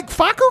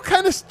Facu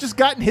kind of just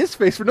got in his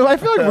face. I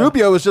feel like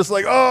Rubio was just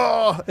like,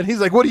 oh. And he's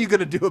like, what are you going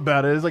to do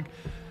about it? It's like,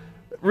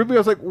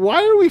 Rubio's like,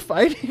 why are we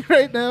fighting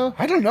right now?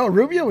 I don't know.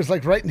 Rubio was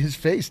right in his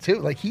face too.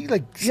 Like he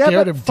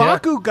scared him.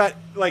 Facu got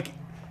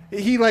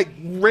he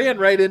ran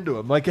right into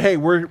him. Like, hey,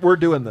 we're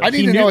doing this. I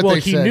need to know what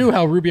they said. He knew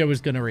how Rubio was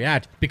going to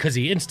react because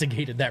he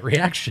instigated that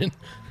reaction.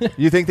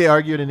 You think they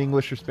argued in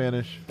English or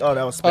Spanish? Oh,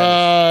 that was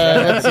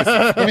Spanish.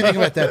 Let me think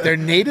about that. Their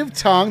native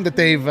tongue that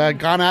they've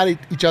gone at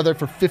each other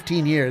for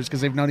 15 years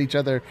because they've known each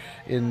other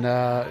in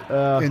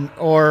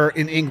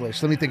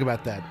English. Let me think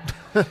about that.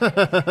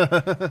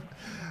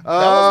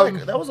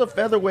 That was a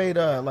featherweight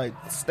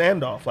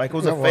standoff. Like it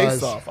was a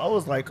face-off. I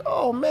was like,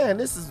 oh man,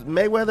 this is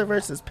Mayweather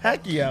versus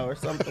Pacquiao or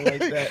something like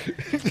that.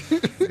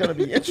 It's gonna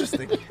be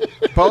interesting.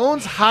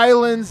 Bones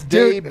Highland's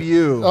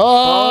debut. Oh!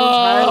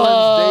 Bones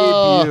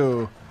Highland's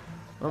debut.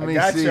 Let me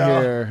see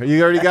here.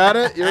 You already got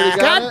it?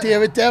 God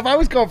damn it, Dev! I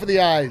was going for the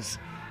eyes.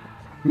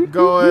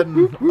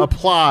 going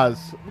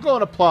applause. I'm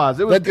going applause.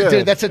 It was good.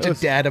 Dude, that's such a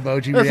dad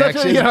emoji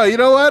reaction. You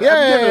know what? Yeah,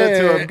 I'm giving it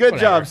to him. Good Whatever.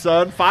 job,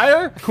 son.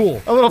 Fire?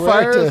 Cool. A little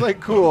Right fire to- is like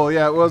cool.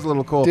 Yeah, it was a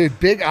little cool. Dude,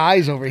 big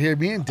eyes over here.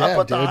 Me and I Dad,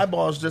 put the dude.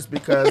 eyeballs just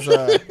because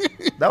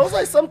that was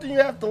like something you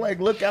have to like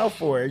look out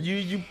for.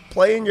 You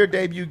play in your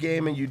debut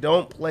game and you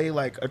don't play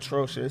like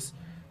atrocious.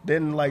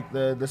 Then like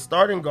the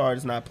starting guard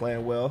is not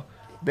playing well.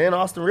 Then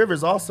Austin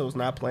Rivers also is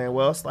not playing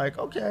well. It's like,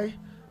 okay,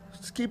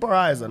 just keep our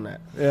eyes on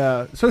that.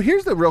 Yeah. So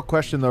here's the real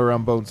question, though,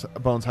 around Bones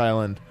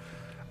Highland.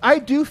 I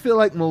do feel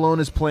like Malone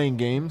is playing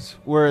games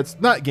where it's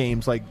not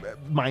games like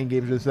mind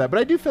games or this and that, but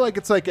I do feel like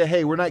it's like,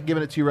 hey, we're not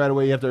giving it to you right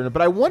away. You have to earn it.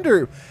 But I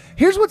wonder,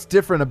 here's what's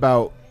different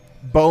about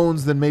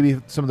Bones than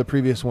maybe some of the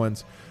previous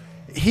ones.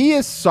 He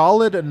is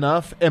solid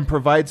enough and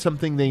provides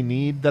something they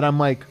need that I'm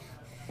like,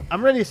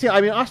 I'm ready to see. I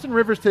mean, Austin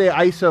Rivers today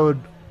ISO'd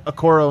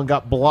Okoro and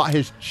got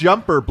his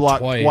jumper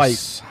blocked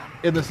twice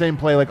in the same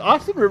play. Like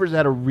Austin Rivers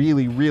had a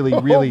really, really,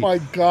 really, my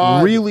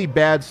God. really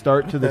bad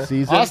start to the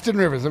season. Austin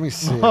Rivers, let me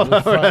see.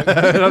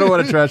 I don't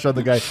want to trash on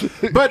the guy,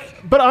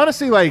 but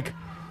honestly, like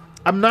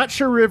I'm not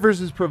sure Rivers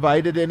has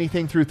provided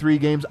anything through 3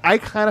 games. I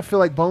kind of feel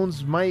like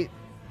Bones might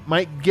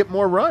get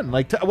more run.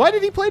 Like, why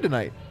did he play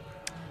tonight?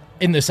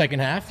 In the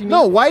second half, you mean?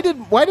 No, why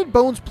did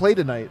Bones play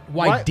tonight?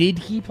 Why did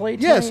he play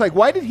tonight? Yes, like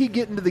why did he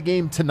get into the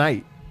game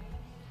tonight?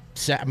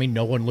 I mean,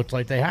 no one looked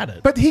like they had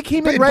it. But he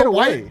came in right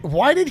away.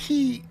 Why did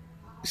he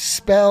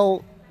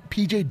spell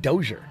PJ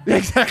Dozier?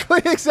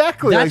 Exactly. That's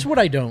Like, what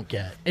I don't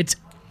get. this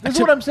is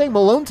what I'm saying.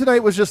 Malone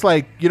tonight was just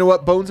like, you know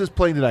what? Bones is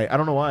playing tonight. I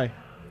don't know why.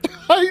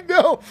 I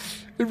know.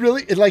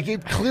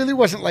 It clearly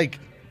wasn't like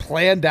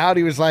planned out.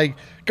 He was like,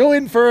 go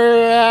in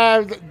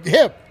for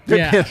hip.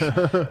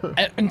 Yeah.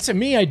 And to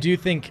me, I do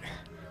think,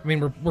 I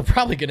mean, we're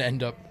probably going to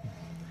end up,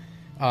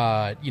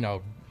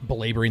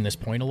 belaboring this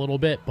point a little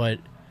bit, but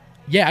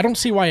yeah, I don't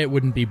see why it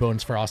wouldn't be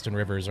Bones for Austin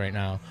Rivers right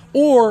now.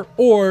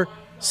 Or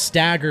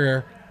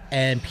stagger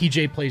and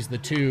PJ plays the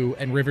 2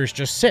 and Rivers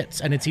just sits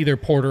and it's either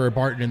Porter or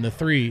Barton in the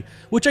 3,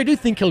 which I do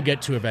think he'll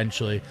get to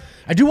eventually.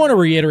 I do want to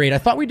reiterate, I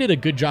thought we did a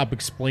good job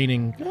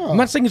explaining, I'm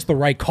not saying it's the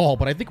right call,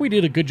 but I think we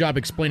did a good job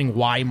explaining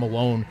why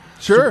Malone.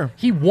 Sure.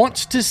 He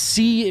wants to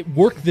see it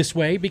work this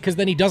way because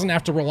then he doesn't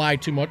have to rely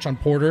too much on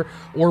Porter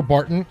or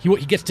Barton. He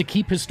gets to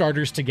keep his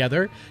starters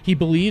together. He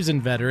believes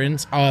in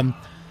veterans.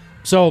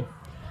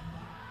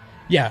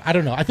 Yeah, I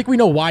don't know. I think we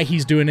know why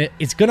he's doing it.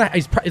 It's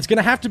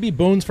gonna have to be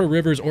Bones for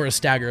Rivers or a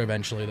stagger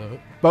eventually, though.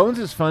 Bones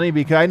is funny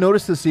because I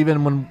noticed this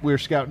even when we were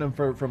scouting him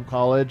from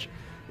college.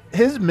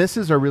 His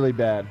misses are really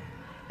bad,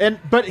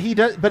 but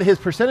his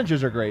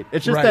percentages are great.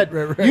 It's just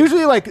Right.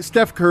 usually like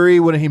Steph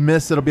Curry when he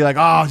missed, it'll be like,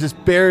 oh,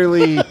 just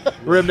barely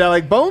rimmed out.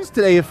 Like Bones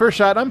today, his first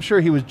shot, I'm sure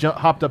he was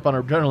hopped up on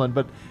adrenaline,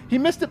 but he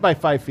missed it by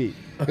 5 feet.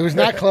 It was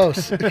not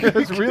close.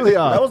 It's really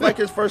odd. That was like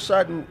his first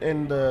shot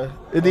in the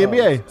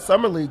NBA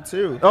summer league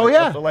too. Oh,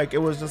 yeah. I feel like it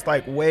was just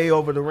like way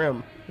over the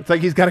rim. It's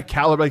like he's got a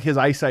caliber, like his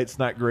eyesight's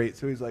not great,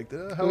 so he's like,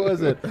 how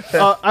was it?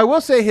 I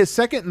will say his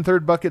second and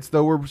third buckets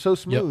though were so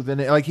smooth,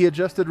 and like he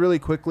adjusted really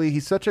quickly.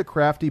 He's such a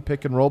crafty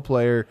pick and roll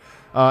player.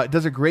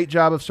 Does a great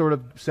job of sort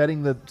of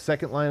setting the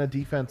second line of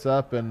defense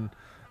up, and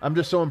I'm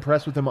just so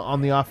impressed with him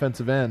on the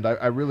offensive end.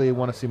 I really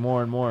want to see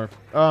more and more.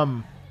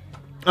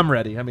 I'm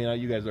ready. I mean,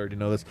 you guys already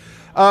know this.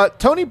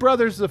 Tony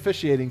Brothers is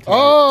officiating tonight.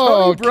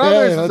 Oh, Tony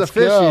Brothers is let's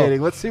go.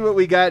 officiating. Let's see what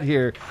we got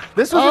here.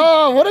 This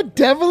was what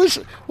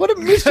a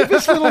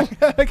mischievous little,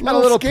 I got a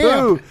little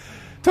scamp. poo.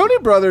 Tony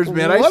Brothers,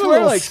 man, I What a swear,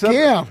 little like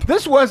scamp.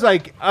 this was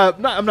like,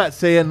 I'm not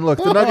saying, look,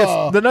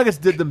 the Nuggets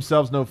did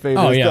themselves no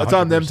favors. Oh, yeah, It's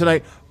on them 100%.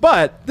 tonight.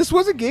 But this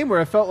was a game where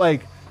I felt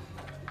like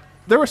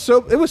it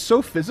was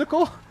so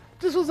physical.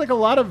 This was like a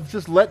lot of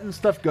just letting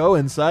stuff go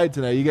inside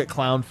tonight. You get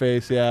clown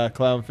face,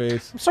 clown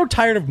face. I'm so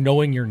tired of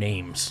knowing your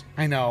names.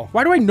 I know.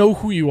 Why do I know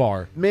who you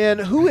are? Man,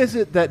 who is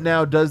it that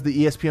now does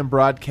the ESPN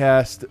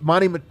broadcast? Is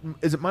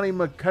it Monty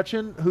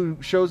McCutcheon who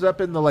shows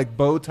up in the like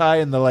bow tie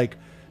and the like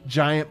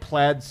giant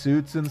plaid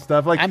suits and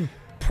stuff? Like I'm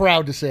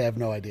proud to say I have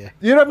no idea.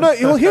 you know,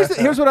 well, here's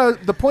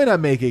the point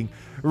I'm making.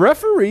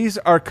 Referees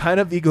are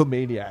kind of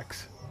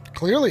egomaniacs.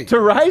 Clearly. To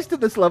rise to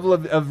this level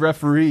of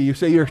referee, you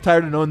say you're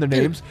tired of knowing their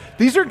names.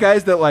 These are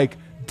guys that like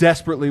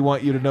desperately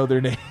want you to know their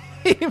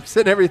names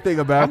and everything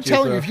about I'm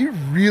telling you, if you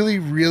really,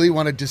 really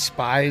want to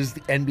despise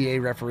the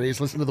NBA referees,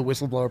 listen to the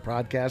Whistleblower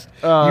podcast.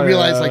 You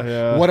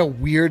realize what a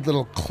weird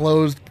little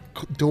closed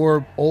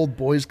door old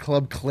boys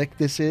club clique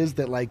this is,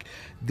 that like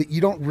that you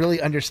don't really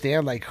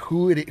understand like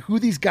who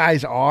these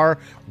guys are,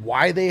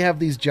 why they have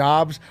these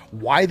jobs,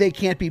 why they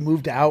can't be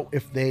moved out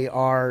if they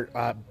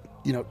are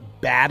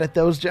bad at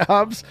those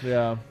jobs.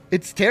 Yeah.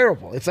 It's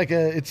terrible. It's like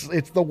it's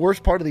the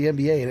worst part of the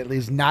NBA, and it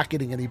is not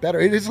getting any better.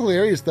 It is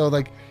hilarious though.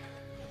 Like,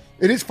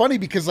 it is funny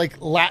because like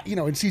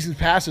in seasons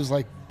past, it was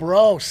like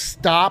bro,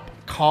 stop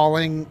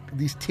calling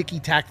these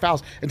ticky-tack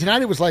fouls. And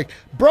tonight it was like,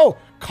 bro,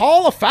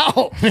 call a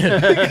foul.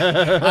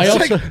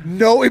 Like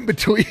no in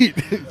between.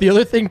 The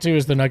other thing, too,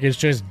 is the Nuggets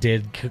just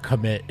did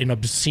commit an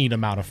obscene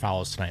amount of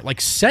fouls tonight.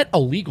 Like, set a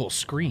legal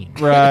screen.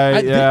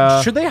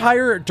 Right, should they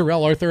hire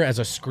Darrell Arthur as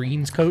a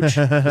screens coach? Is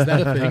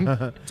that a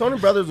thing? Tony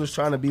Brothers was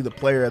trying to be the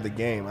player of the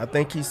game. I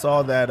think he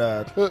saw that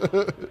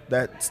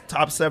that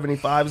top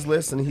 75s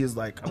list, and he was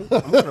like, I'm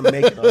going to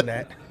make it on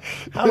that.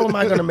 How am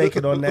I going to make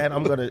it on that?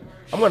 I'm going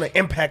to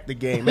impact the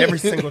game every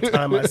single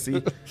time I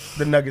see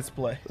the Nuggets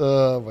play.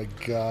 Oh, my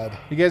God.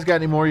 You guys got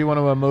any more you want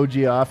to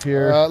emoji off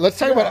here? Let's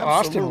talk about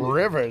Austin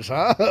Rivers,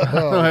 huh?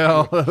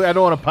 Well, I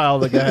don't want to pile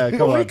the guy.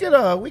 Come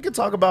on. We could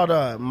talk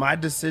about my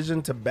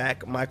decision to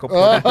back Michael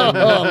Porter.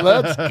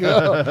 Let's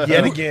go.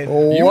 Yet again.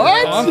 You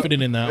were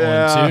confident in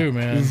that one, too,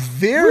 man.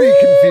 Very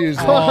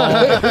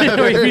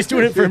confusing. He's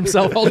doing it for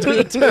himself. I'll do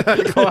it, too.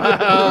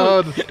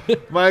 Cloud.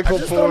 Michael I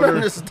just Porter. don't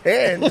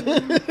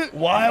understand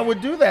why I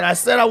would do that. I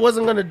said I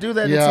wasn't going to do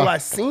that until I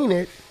seen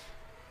it,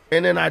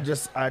 and then I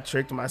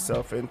tricked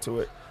myself into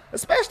it.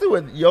 Especially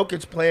with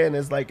Jokic playing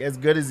as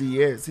good as he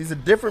is. He's a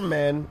different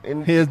man.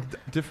 He is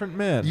different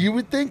man. You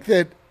would think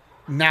that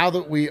now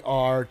that we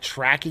are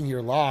tracking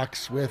your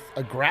locks with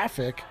a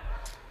graphic,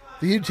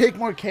 that you'd take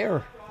more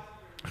care.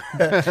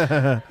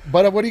 But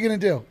what are you going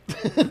to do?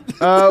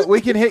 We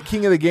can hit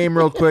King of the Game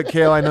real quick,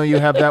 Kale. I know you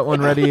have that one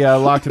ready,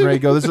 locked and ready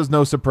to go. This is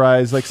no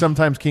surprise. Like,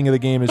 sometimes King of the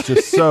Game is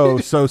just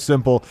so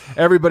simple.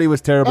 Everybody was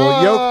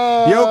terrible.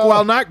 Yoke,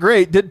 while not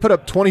great, did put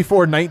up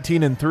 24,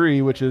 19, and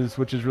 3, which is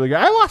really good.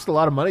 I lost a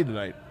lot of money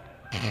tonight.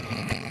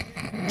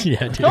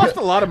 Yeah, dude. Lost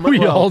a lot of money.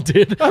 We all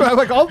did.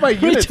 Like, all my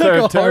units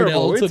are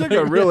terrible. We took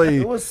a really.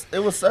 It was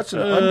such an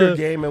under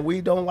game, and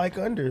we don't like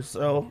unders.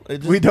 So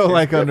we don't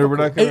like under. We're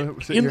not going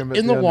to sit here and miss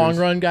in the long unders.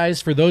 run,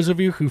 guys. For those of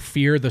you who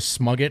fear the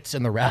Smuggets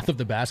and the wrath of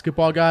the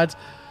basketball gods,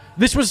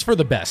 this was for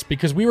the best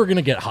because we were going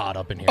to get hot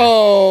up in here.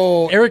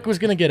 Oh, Eric was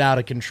going to get out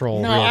of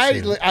control. No,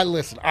 I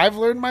listen. I've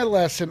learned my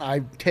lesson.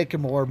 I take a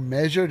more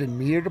measured and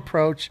metered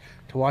approach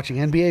to watching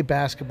NBA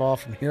basketball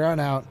from here on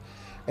out.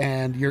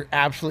 And you're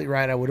absolutely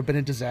right. I would have been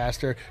a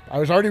disaster. I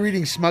was already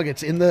reading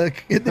Smuggets in the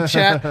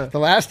chat. The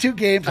last 2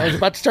 games, I was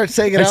about to start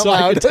saying it out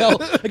loud.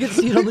 I could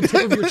see it on the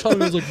tip of your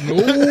tongue. I was like,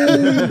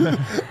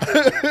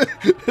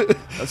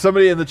 no.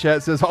 Somebody in the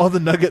chat says all the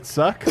Nuggets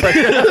suck. All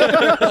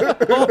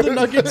the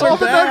Nuggets are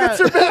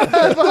bad.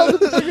 All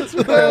the Nuggets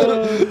are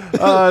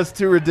bad. It's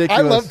too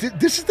ridiculous.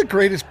 This is the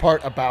greatest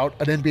part about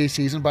an NBA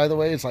season, by the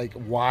way. It's like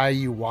why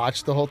you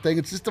watch the whole thing.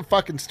 It's just a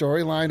fucking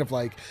storyline of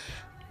like,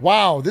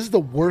 wow, this is the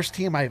worst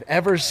team I've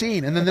ever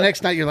seen. And then the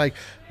next night you're like,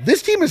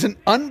 this team is an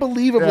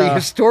unbelievably,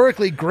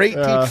 historically great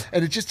team.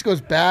 And it just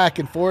goes back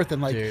and forth. And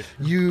like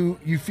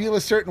you feel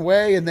a certain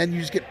way and then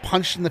you just get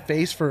punched in the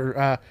face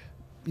for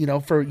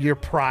for your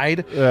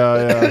pride.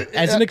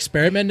 As an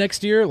experiment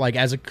next year, like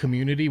as a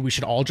community, we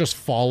should all just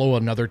follow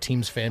another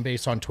team's fan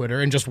base on Twitter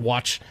and just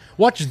watch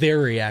their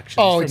reactions.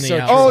 Oh, from the so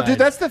outside. Oh, dude,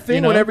 that's the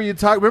thing. Whenever you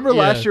talk, remember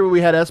last year when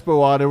we had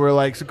Espo on and we're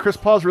like, so Chris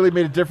Paul's really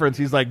made a difference.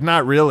 He's like,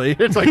 not really.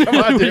 It's like, come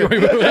on, dude.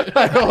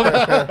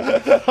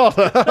 Hold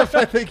up.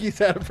 I think he's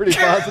had a pretty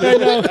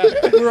positive.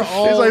 We're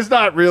all. He's like, it's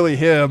not really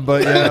him,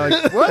 but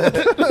like,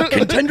 what?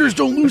 Contenders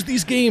don't lose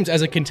these games.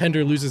 As a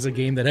contender loses a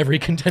game that every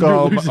contender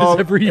loses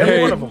every year.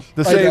 Hey, one of them.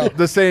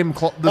 The same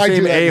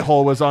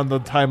a-hole was on the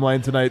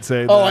timeline tonight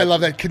saying that. I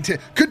love that.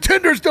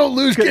 Contenders don't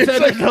lose games.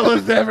 Contenders don't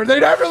lose ever. They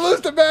never lose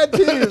to bad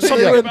teams.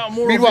 Something about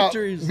moral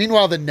victories.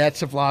 Meanwhile, the Nets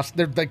have lost.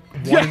 They're like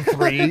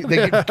 1-3.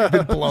 They've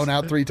been blown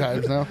out 3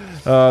 times now.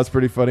 It's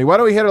pretty funny. Why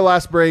don't we hit our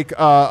last break?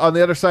 On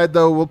the other side,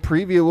 though,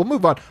 we'll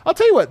move on. I'll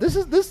tell you what.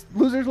 This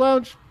Losers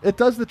Lounge. It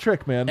does the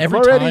trick, man.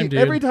 Every time, dude.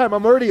 Every time.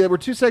 We're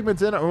 2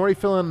 segments in. I'm already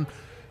feeling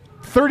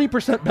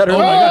 30% better. Oh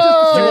my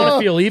gosh! Do you want to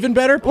feel even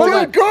better?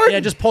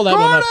 Gordon, just pull that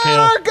one up, Kale.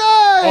 Our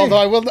guy.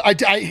 Although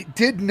I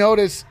did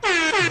notice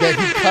that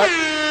he cut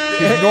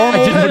his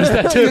normal. I did notice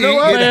that too. You know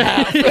what?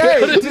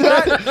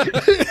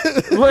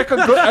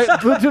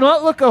 Do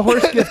not look a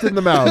horse gift in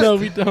the mouth. No,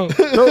 we don't.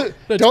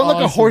 Don't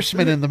look a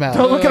horseman in the mouth.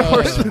 Don't look a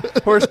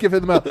horse gift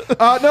in the mouth.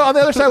 No, on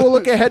the other side, we'll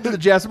look ahead to the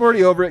Jazz. I'm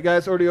already over it,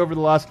 guys. Already over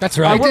the loss. That's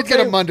right. We did get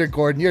him under,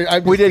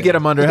 Gordon. We did get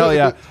him under. Hell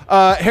yeah.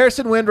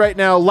 Harrison Wind right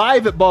now,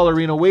 live at Ball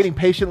Arena, waiting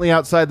patiently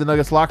outside the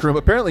Nuggets locker room.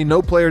 Apparently,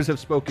 no players have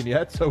spoken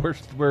yet, so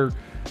we're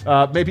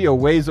maybe a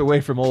ways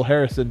away from old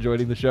Harrison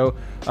joining the show.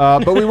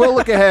 But we will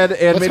look ahead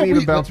and maybe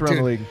even bounce around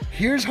the league.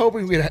 Here's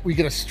hoping we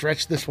get to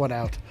stretch this one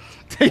out.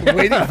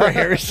 Waiting for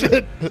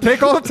Harrison.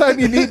 Take all the time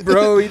you need,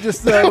 bro. You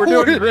just we're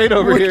doing great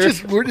over here.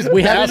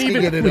 We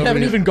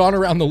haven't even gone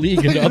around the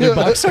league into other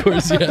box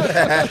scores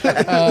yet.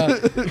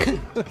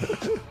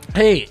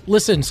 Hey,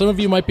 listen, some of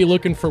you might be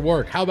looking for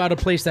work. How about a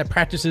place that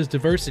practices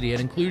diversity and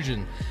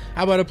inclusion?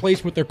 How about a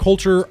place with their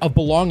culture of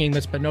belonging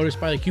that's been noticed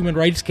by the Human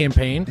Rights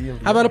Campaign?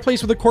 How about a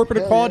place with a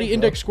corporate equality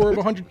index score of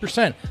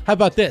 100%? How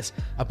about this?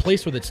 A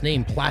place with its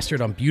name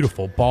plastered on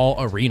beautiful Ball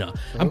Arena.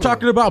 I'm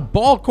talking about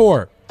Ball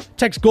Corps.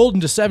 Text Golden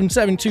to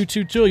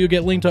 77222. You'll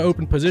get linked to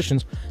open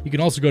positions. You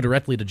can also go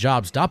directly to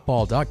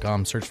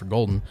jobs.ball.com, search for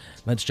Golden.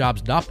 That's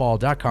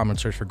jobs.ball.com and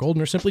search for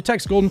Golden, or simply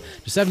text Golden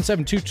to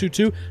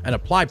 77222 and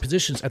apply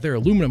positions at their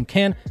aluminum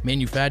can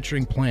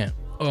manufacturing plant.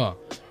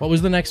 What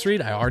was the next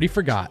read? I already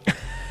forgot.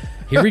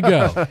 Here we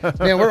go.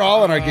 Man, we're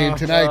all in our game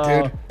tonight,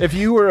 dude. If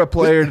you were a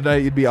player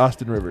tonight, you'd be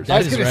Austin Rivers. I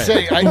was going to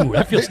say, Ooh,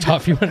 that feels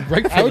tough. You went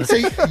right for I would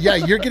say, yeah,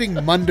 you're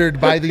getting mundered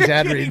by these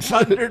ad reads.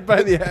 Thundered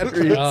by the ad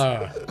reads.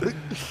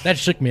 That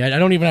shook me. I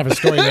don't even have a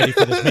story ready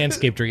for this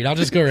Manscaped read. I'll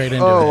just go right into it.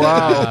 Oh,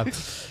 wow.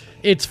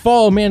 It's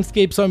fall.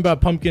 Manscaped, something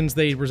about pumpkins.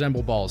 They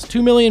resemble balls.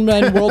 2 million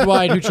men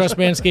worldwide who trust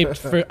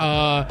Manscaped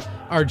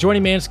are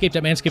joining Manscaped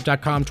at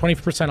manscaped.com.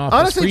 20% off.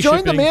 Honestly,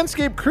 join the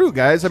Manscaped crew,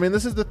 guys. I mean,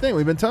 this is the thing.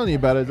 We've been telling you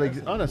about it. Like,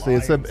 honestly,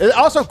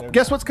 also,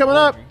 guess what's coming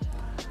up?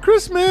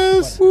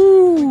 Christmas.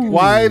 Woo.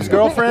 Wives,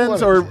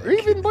 girlfriends, or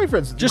even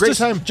boyfriends. Great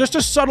time. Just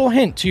a subtle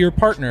hint to your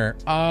partner.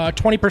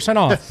 20%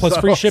 off plus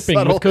free shipping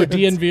with code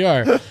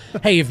DNVR.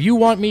 Hey, if you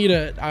want me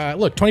to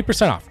look,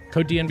 20% off.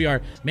 Code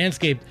DNVR.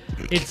 Manscaped.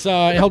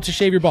 It helps you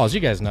shave your balls.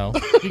 You guys know.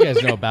 You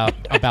guys know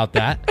about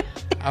that.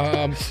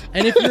 And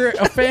if you're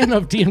a fan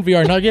of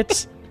DNVR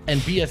Nuggets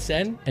and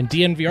BSN and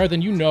DNVR,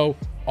 then you know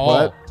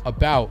all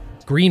about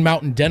Green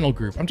Mountain Dental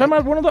Group. I'm talking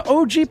about one of the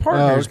OG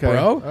partners,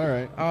 bro. All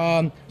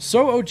right.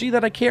 So OG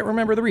that I can't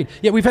remember the read.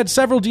 Yeah, we've had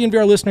several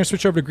DNVR listeners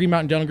switch over to Green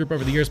Mountain Dental Group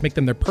over the years, make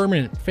them their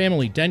permanent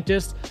family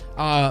dentist.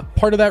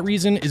 Part of that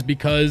reason is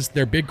because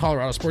they're big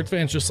Colorado sports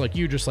fans, just like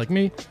you, just like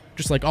me,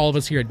 just like all of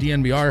us here at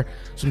DNVR.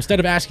 So instead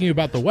of asking you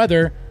about the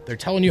weather, they're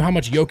telling you how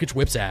much Jokic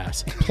whips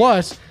ass.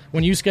 Plus,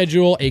 when you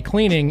schedule a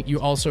cleaning, you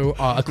also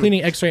a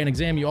cleaning, X-ray, and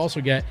exam, you also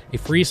get a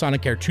free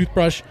Sonicare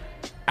toothbrush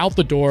out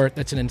the door.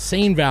 That's an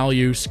insane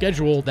value.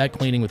 Schedule that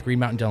cleaning with Green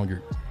Mountain Dental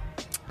Group.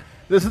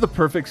 This is the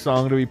perfect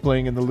song to be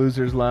playing in the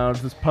Losers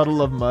Lounge. This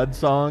Puddle of Mud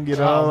song, you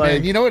know?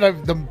 Man, you know what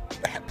the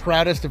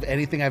proudest of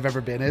anything I've ever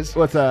been is?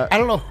 What's that? I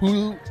don't know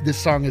who this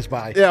song is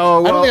by. Yeah,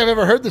 I don't think I've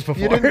ever heard this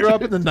before. You didn't grow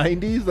up in the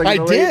 90s? Like I in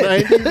the did.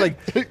 Late 90s?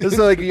 Like, this is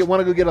like you want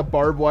to go get a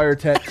barbed wire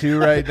tattoo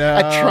right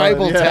now. A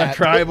tribal tat.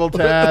 Tribal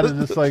tat. And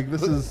just like,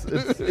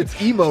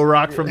 it's emo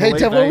rock from the late 90s. Hey,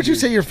 Tim, what would you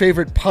say your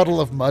favorite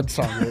Puddle of Mud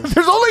song is?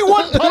 There's only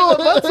one Puddle of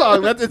Mud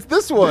song. It's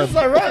this one. It's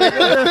all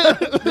right.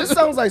 This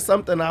sounds like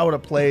something I would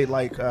have played,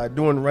 like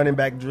doing running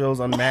back drills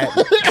on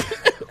Madden.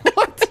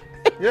 What?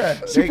 Yeah,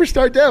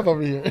 Superstar Dev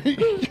over here.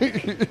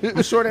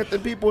 I'm sure that the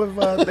people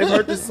have they've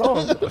heard this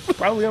song,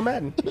 probably on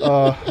Madden.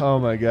 Oh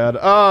my God.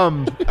 All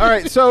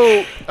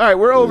right,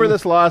 we're over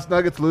this loss.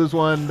 Nuggets lose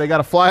one. They got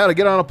to fly out, to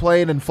get on a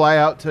plane and fly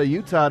out to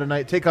Utah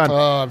tonight. Take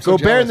on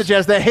Gobert and the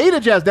Jazz. They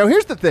hated Jazz. Now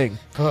here's the thing: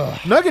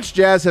 Nuggets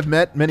Jazz have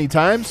met many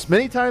times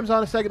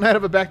on a second night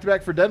of a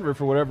back-to-back for Denver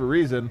for whatever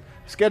reason.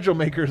 Schedule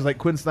makers like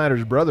Quinn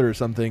Snyder's brother or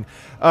something.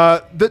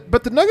 But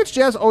the Nuggets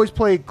Jazz always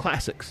play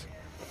classics.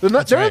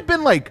 There have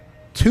been like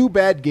 2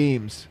 bad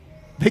games.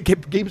 They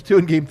get games 2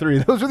 and game 3.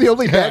 Those are the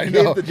only bad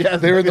games the Jazz.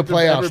 They were in the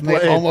playoffs and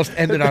they almost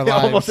ended our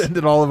lives. Almost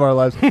ended all of our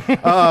lives.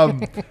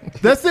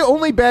 That's the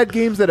only bad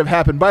games that have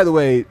happened. By the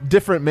way,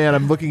 different man.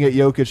 I'm looking at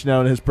Jokic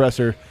now in his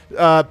presser.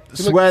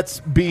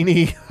 Sweats,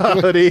 beanie,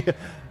 hoodie.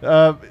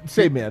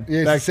 Same man.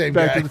 Yeah, same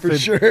guy, for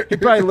sure. He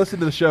probably listened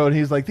to the show and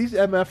he's like, these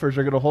MFers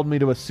are going to hold me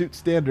to a suit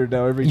standard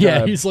now every time.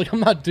 Yeah, he's like, I'm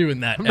not doing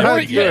that.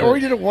 Or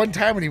he did it one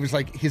time and he was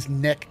like, his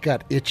neck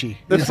got itchy.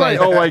 That's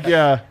right.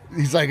 Yeah.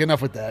 He's like,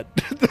 enough with that.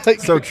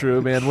 So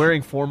true, man.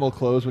 Wearing formal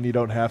clothes when you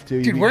don't have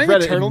to. Dude, wearing a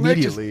turtleneck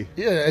immediately.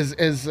 As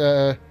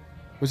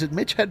was it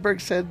Mitch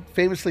Hedberg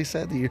famously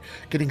said that you're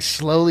getting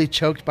slowly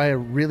choked by a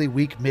really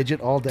weak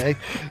midget all day?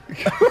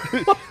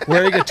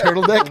 Wearing a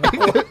turtleneck?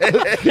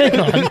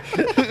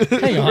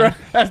 Hang on.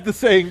 As the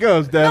saying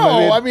goes, Dan.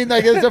 No, I mean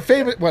like it's a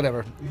famous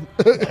whatever.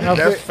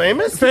 That's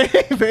famous?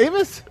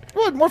 Famous?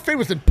 Well, more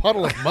famous than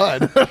Puddle of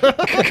Mud.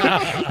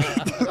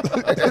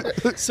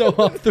 So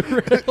off the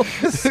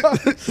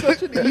rails.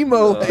 Such an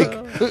emo,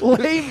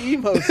 lame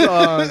emo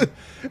song.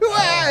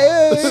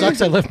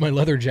 Sucks I left my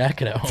leather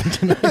jacket at home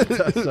tonight.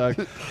 That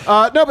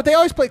sucks. No, but they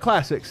always play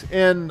classics.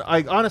 And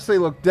I honestly,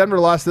 look, Denver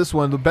lost this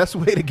one. The best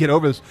way to get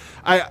over this,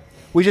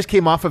 we just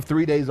came off of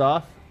 3 days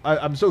off.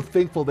 I'm so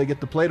thankful they get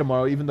to play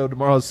tomorrow, even though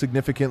tomorrow is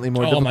significantly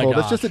more difficult.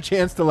 It's just a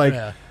chance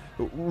to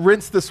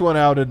rinse this one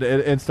out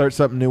and start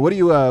something new. What are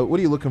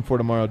you looking for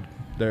tomorrow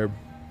there?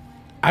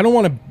 I don't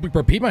want to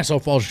repeat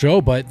myself all show,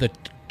 but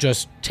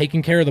just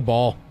taking care of the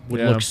ball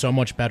would look so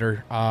much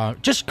better.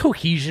 Just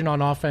cohesion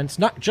on offense,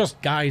 not just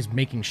guys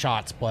making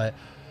shots, but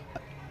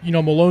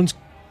Malone's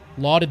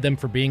lauded them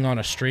for being on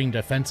a string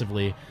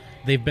defensively.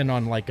 They've been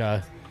on like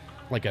a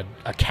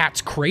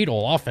cat's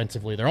cradle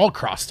offensively. They're all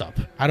crossed up.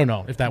 I don't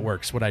know if that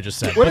works, what I just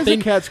said. What is a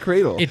cat's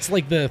cradle? It's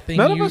like the thing.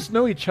 None of us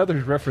know each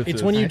other's references.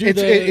 It's when you do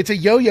it's a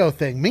yo-yo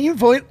thing. Me and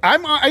Voight,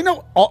 I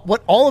know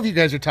what all of you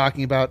guys are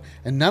talking about,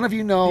 and none of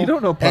you know. You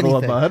don't know Puddle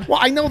of Mud. Well,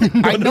 I know of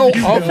them.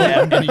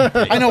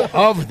 I know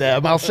of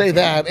them. I'll say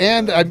that,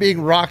 and I'm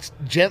being rocked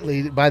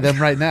gently by them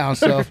right now.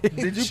 So,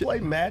 did you play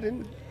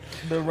Madden?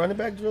 the running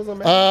back drills on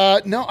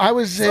Madden? No, I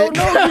was. So no, you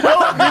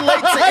don't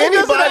relate to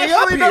anybody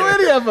up I know here.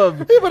 any of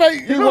them. Yeah, but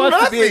He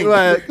wants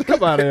to be.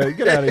 Come on, Eric,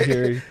 get out of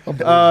here.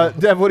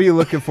 Dev, what are you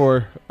looking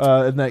for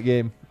in that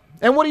game?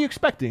 And what are you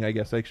expecting? I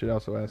guess I should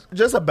also ask.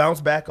 Just a bounce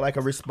back, like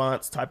a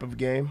response type of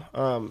game.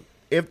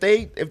 If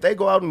they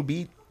go out and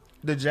beat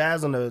the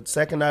Jazz on the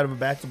second night of a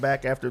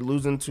back-to-back after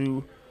losing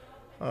to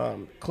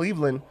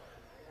Cleveland,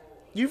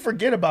 you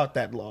forget about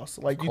that loss.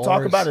 Like, you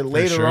talk about it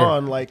later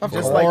on, like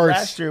just like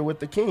last year with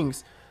the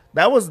Kings.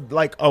 That was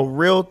like a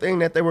real thing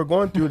that they were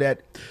going through.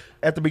 That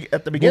at the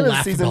beginning of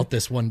the season, about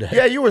this one day.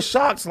 Yeah, you were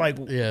shocked, like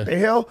the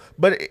hell.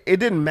 But it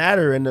didn't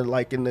matter in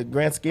the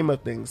grand scheme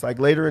of things. Like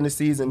later in the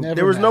season,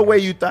 there was no way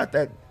you thought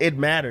that it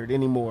mattered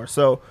anymore.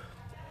 So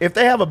if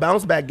they have a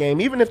bounce back game,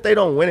 even if they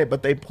don't win it,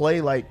 but they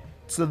play like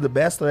to the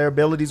best of their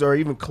abilities or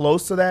even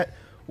close to that,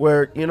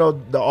 where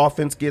the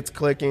offense gets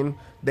clicking,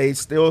 they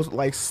still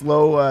like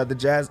slow the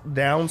Jazz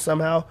down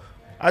somehow.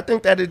 I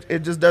think that it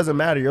just doesn't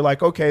matter. You're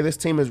like, okay, this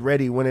team is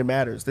ready when it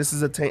matters. This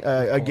is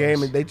a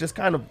game, and they just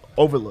kind of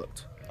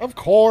overlooked. Of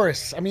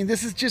course. I mean,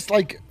 this is just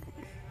like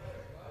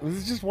this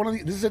is just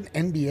this is an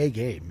NBA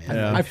game, man.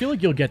 Yeah. I feel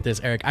like you'll get this,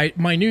 Eric.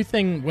 My new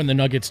thing when the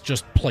Nuggets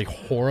just play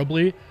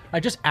horribly, I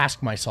just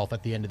ask myself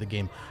at the end of the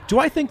game, do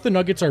I think the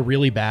Nuggets are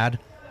really bad?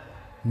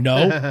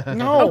 No.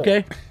 No.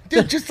 Okay.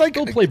 Dude, just like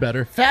they'll play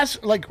better.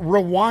 Fast, like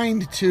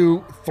rewind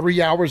to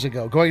 3 hours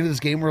ago. Going into this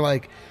game, we're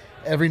like,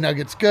 every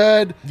Nugget's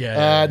good.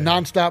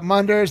 Nonstop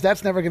Munders.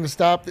 That's never going to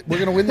stop. We're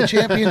going to win the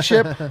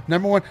championship.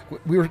 Number one.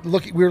 We were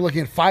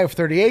looking at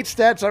 538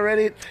 stats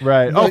already.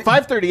 Right.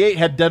 538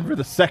 had Denver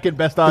the second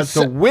best odds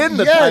to win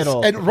the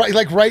title. And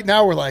right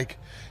now we're like,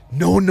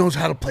 no one knows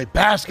how to play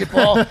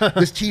basketball.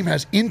 This team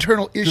has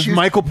internal issues. Does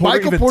Michael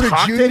Porter even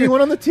talk to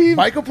anyone on the team?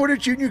 Michael Porter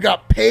Jr.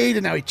 got paid,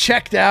 and now he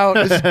checked out.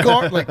 This is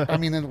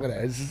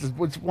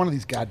it's one of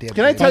these goddamn.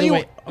 Can I tell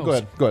you?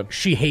 Go ahead.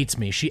 She hates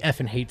me. She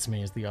effing hates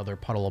me is the other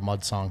Puddle of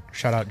Mud song.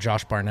 Shout out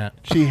Josh Barnett.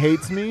 She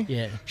hates me.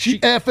 Yeah, she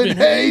effing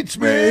hates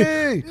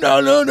me. No.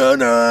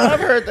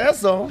 I've heard that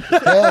song.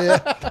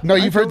 Yeah. No,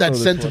 you've heard that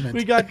sentiment.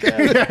 We got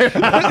that.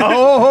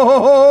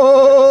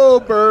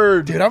 Oh,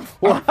 bird, dude! I'm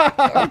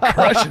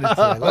crushing it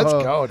today. Let's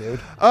go, dude.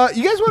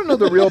 You guys want to know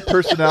the real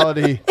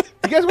personality?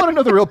 You guys want to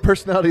know the real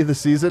personality of the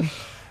season?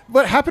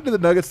 What happened to the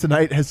Nuggets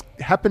tonight has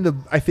happened to,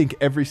 I think,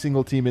 every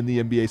single team in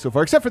the NBA so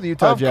far, except for the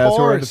Utah Jazz,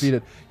 who are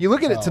undefeated. You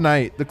look at it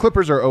tonight, the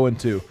Clippers are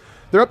 0-2.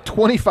 They're up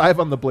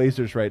 25 on the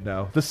Blazers right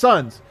now. The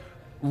Suns,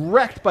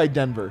 wrecked by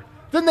Denver.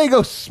 Then they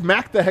go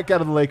smack the heck out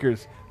of the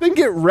Lakers. Then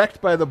get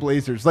wrecked by the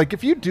Blazers. Like,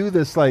 if you do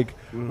this, like,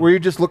 where you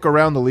just look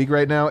around the league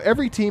right now,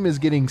 every team is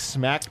getting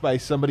smacked by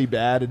somebody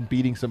bad and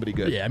beating somebody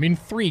good. Yeah, I mean,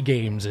 3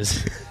 games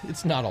is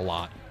it's not a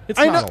lot.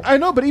 I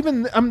know, but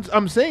even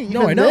I'm saying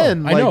even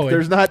then,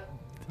 like,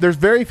 there's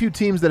very few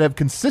teams that have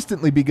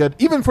consistently be good,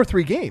 even for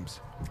 3 games.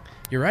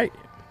 You're right.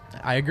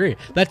 I agree.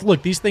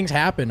 Look, these things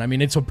happen. I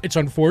mean, it's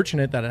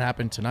unfortunate that it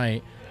happened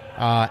tonight.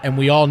 And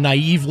we all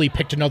naively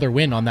picked another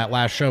win on that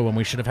last show when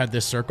we should have had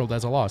this circled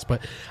as a loss.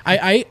 But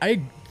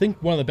I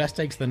think one of the best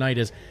takes of the night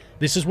is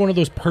this is one of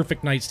those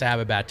perfect nights to have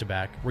a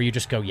back-to-back where you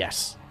just go,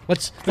 yes.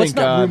 Let's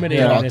not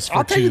ruminate on this for 2 days.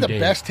 I'll tell you the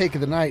best take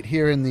of the night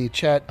here in the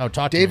chat. Oh,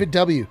 talk to David me.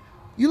 W.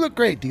 You look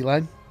great,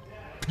 D-Line.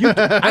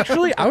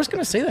 Actually, I was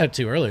going to say that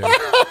too earlier.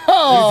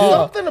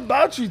 Something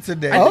about you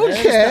today.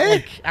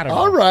 Okay. I don't know.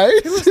 All right.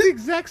 It looks the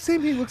exact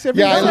same. He looks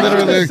every Yeah, day.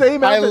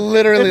 I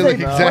literally look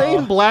it's a exactly.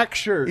 plain black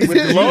shirt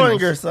with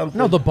glowing or something.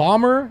 No, the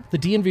bomber, the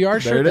DNVR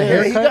shirt, the it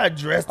is. He haircut. got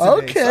dressed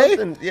today.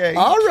 Okay.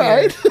 All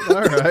right.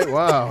 All right.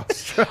 Wow.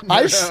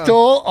 I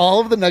stole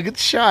all of the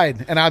Nuggets'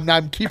 shine, and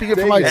I'm keeping it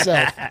for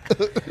myself.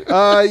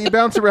 You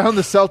bounce around.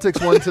 The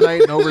Celtics won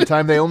tonight in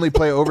overtime. They only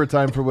play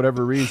overtime for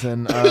whatever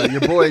reason.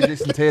 Your boy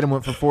Jason Tatum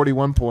went for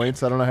 41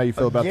 points. I don't know how you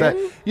feel about that.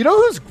 You know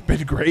who's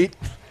been great?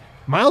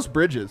 Miles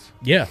Bridges.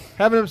 Yeah.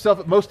 Having himself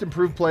a most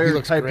improved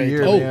player type of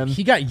year, man.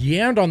 He got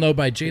yammed on, though,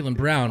 by Jaylen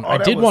Brown. I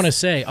did want to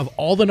say, of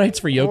all the nights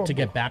for Yoke to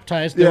get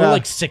baptized, there were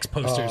like 6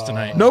 posters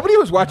tonight. Nobody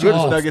was watching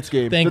this Nuggets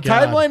game. The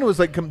timeline was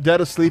like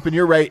dead asleep, and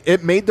you're right.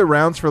 It made the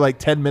rounds for like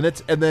 10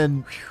 minutes, and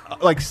then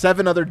like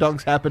 7 other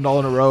dunks happened all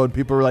in a row, and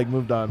people were like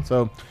moved on.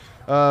 So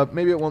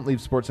maybe it won't leave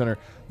SportsCenter.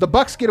 The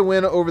Bucks get a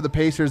win over the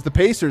Pacers. The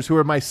Pacers, who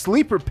are my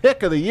sleeper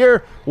pick of the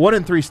year,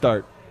 1-3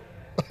 start.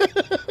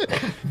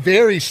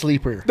 Very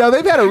sleeper. Now,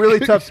 they've had a really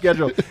tough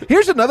schedule.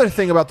 Here's another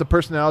thing about the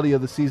personality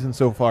of the season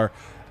so far.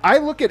 I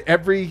look at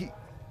every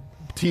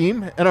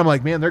team, and I'm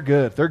like, man, they're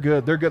good. They're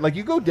good. They're good. Like,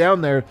 you go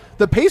down there,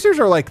 the Pacers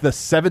are like the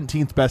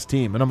 17th best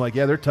team, and I'm like,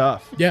 yeah, they're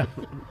tough. Yeah.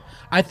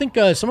 I think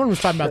someone was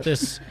talking about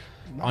this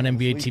on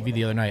NBA TV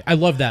the other night. I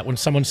love that when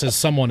someone says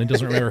someone and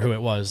doesn't remember who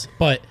it was.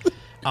 But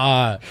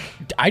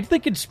I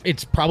think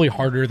it's probably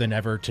harder than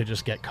ever to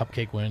just get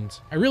cupcake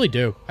wins. I really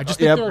do. I just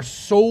think there are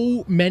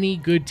so many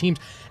good teams,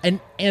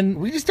 and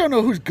we just don't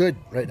know who's good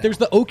right now. There's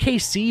the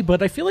OKC,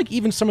 but I feel like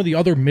even some of the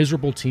other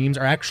miserable teams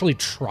are actually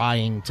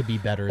trying to be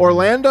better.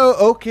 Orlando,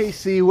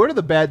 OKC, what are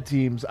the bad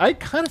teams? I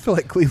kind of feel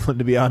like Cleveland,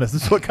 to be honest.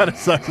 This is what kind of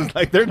sucks. Is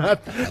like they're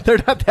not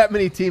that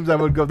many teams I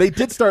would go. They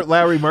did start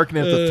Lauri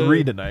Markkanen at the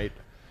 3 tonight.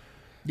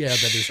 Yeah,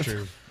 that is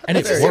true. And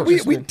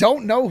it's we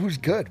don't know who's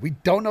good. We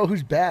don't know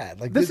who's bad.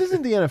 Like this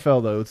isn't the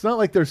NFL though. It's not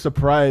like they're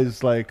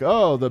surprised. Like,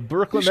 oh, the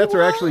Brooklyn Nets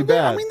are actually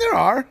bad. I mean, there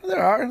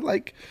are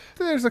like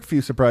there's a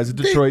few surprises.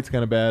 Detroit's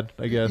kind of bad,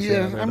 I guess.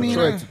 Yeah, I mean,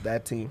 Detroit's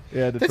that team.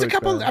 Yeah, there's a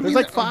couple. Bad. I mean,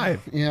 there's like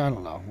 5. Yeah, I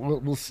don't know.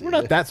 We'll see. We're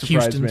not that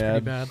surprised, Houston's man.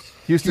 pretty bad.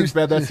 Houston's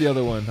bad. That's the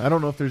other one. I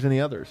don't know if there's any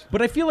others.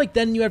 But I feel like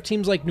then you have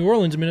teams like New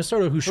Orleans and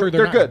Minnesota who they're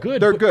they're not good.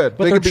 good. They're good.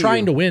 But They they're can beat trying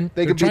you. to win.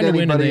 They They're can beat trying to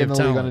win and anybody they in have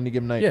the league talent. on any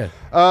given night.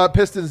 Yeah.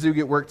 Pistons do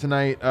get work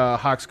tonight.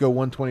 Hawks go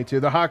 122.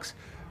 The Hawks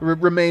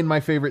remain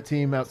my favorite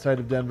team outside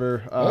of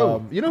Denver.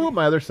 You know who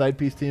my other side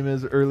piece team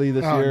is early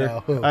this year? No.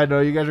 Who? I know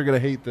you guys are going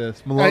to hate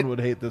this. Malone would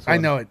hate this one. I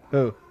know it.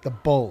 Who? The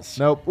Bulls.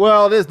 Nope.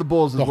 Well, it is the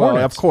Bulls as well,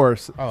 Hornets. of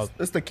course. Oh,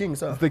 It's the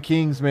Kings, huh? The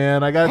Kings,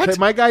 man. I got to say,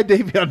 my guy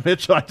Davion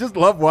Mitchell, I just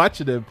love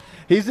watching him.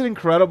 He's an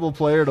incredible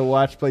player to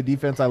watch play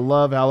defense. I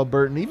love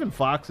Halliburton. Even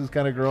Fox has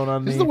kind of grown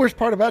on me. This is the worst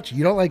part about you.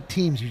 You don't like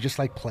teams. You just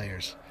like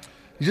players.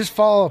 You just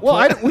follow.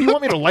 You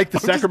want me to like the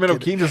Sacramento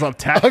kidding. Kings? I'm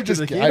attached I'm to just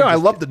the kidding. Kings. I'm I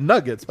just love the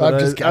Nuggets, but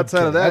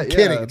outside of that, I'm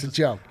kidding. yeah, It's a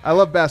joke. I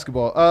love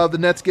basketball. The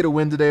Nets get a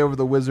win today over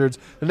the Wizards.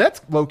 The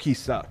Nets low-key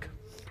suck.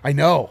 I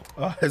know.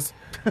 Oh, it's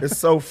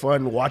so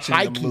fun watching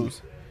them High-key.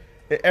 lose.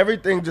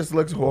 Everything just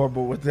looks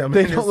horrible with them.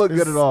 They don't look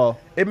good at all.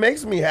 It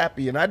makes me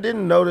happy, and I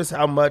didn't notice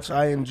how much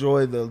I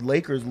enjoy the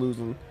Lakers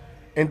losing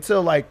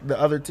until like the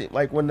other team.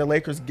 Like when the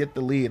Lakers get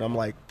the lead, I'm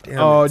like, damn.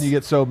 Oh, and you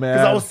get so mad.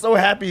 because I was so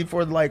happy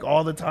for like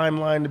all the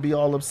timeline to be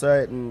all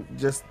upset and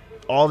just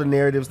all the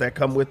narratives that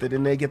come with it,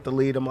 and they get the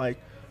lead. I'm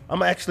like,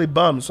 I'm actually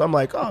bummed. So I'm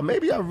like, oh,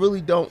 maybe I really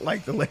don't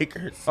like the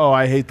Lakers. Oh,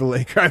 I hate the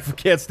Lakers. I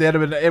can't stand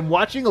them. And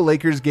watching a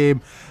Lakers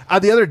game,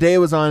 the other day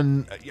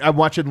I'm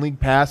watching League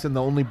Pass, and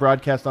the only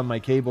broadcast on my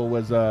cable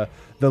was the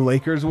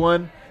Lakers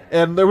one.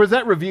 And there was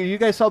that review. You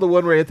guys saw the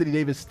one where Anthony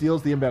Davis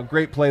steals the inbound.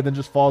 Great play, then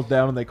just falls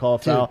down and they call a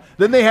foul.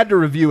 Then they had to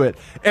review it.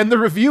 And the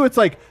review, it's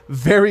like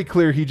very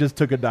clear he just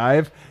took a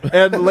dive.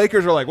 And the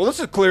Lakers are like, well, this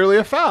is clearly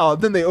a foul.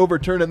 And then they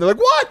overturn it. And they're like,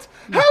 what?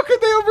 How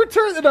could they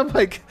overturn it? And I'm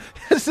like,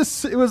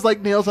 it was like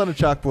nails on a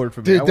chalkboard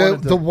for me.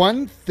 Dude,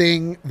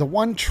 the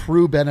one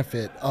true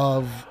benefit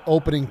of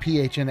opening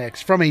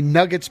PHNX from a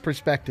Nuggets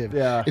perspective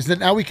is that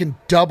now we can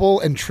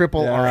double and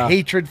triple our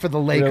hatred for the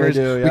Lakers.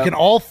 Really do, We can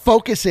all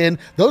focus in.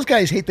 Those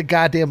guys hate the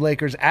goddamn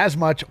Lakers as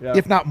much,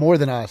 if not more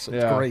than us.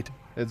 It's great.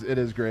 It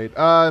is great.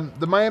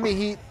 The Miami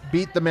Heat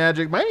beat the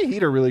Magic. Miami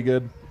Heat are really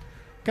good.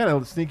 Kind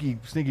of sneaky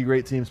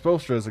great team.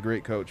 Spoelstra is a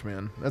great coach,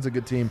 man. That's a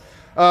good team.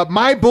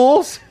 My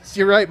Bulls.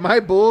 You're right. My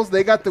Bulls.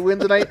 They got the win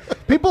tonight.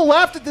 People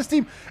laughed at this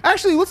team.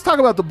 Actually, let's talk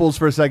about the Bulls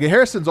for a second.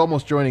 Harrison's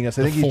almost joining us.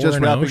 I think he's just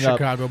wrapping up.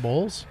 Chicago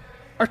Bulls.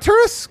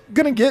 Arturas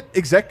going to get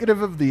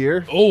Executive of the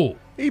Year? Oh,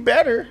 He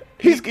better.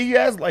 He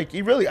has like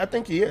he really. I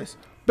think he is.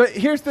 But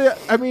here's the.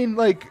 I mean,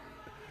 like.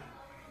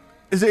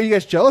 Are you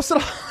guys jealous at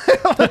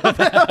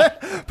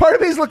all? Part of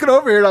me is looking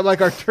over here and I'm like,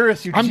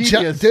 Arturas, you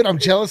genius. Dude, I'm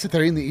jealous that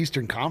they're in the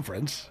Eastern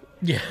Conference.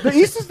 yeah. The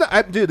East is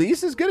the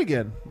East is good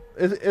again.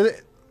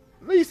 The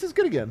East is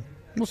good again.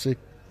 We'll see.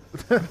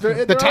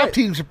 They're The top right.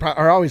 teams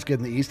are always good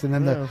in the East, and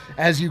then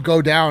as you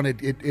go down,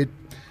 it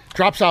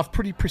drops off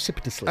pretty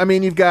precipitously. I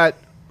mean, you've got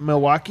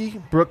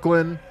Milwaukee,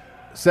 Brooklyn,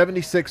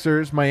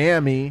 76ers,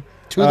 Miami.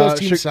 Two of those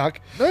teams suck.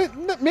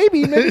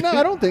 Maybe not.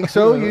 I don't think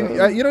so.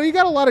 You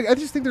got a lot of. I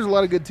just think there's a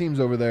lot of good teams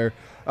over there.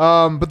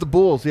 But the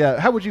Bulls, yeah.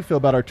 How would you feel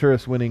about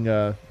Arturas winning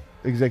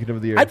Executive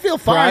of the Year? I'd feel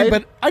fine,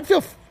 Pride? but I'd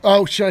feel.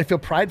 Oh, should I feel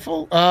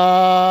prideful?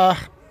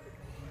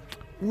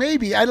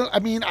 Maybe. I don't. I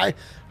mean, I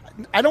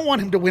don't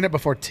want him to win it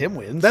before Tim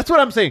wins. That's what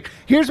I'm saying.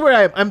 Here's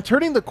where I'm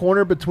turning the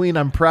corner between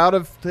I'm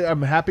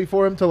happy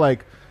for him to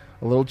like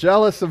a little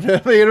jealous of him.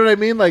 You know what I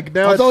mean? Like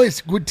now,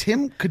 could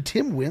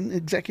Tim win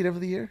Executive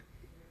of the Year,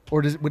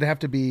 or would it have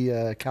to be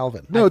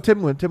Calvin? no,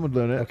 Tim would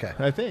win it. Okay.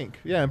 I think.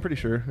 Yeah, I'm pretty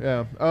sure.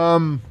 Yeah.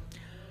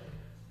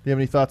 You have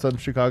any thoughts on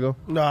Chicago?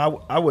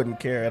 No, I wouldn't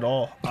care at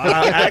all.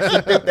 I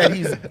actually think that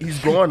he's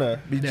going to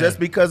be just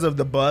because of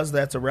the buzz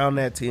that's around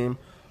that team,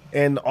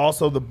 and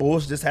also the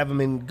Bulls just haven't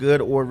been good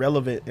or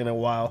relevant in a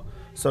while.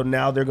 So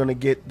now they're going to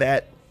get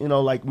that,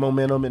 like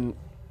momentum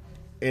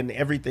and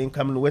everything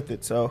coming with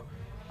it. So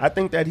I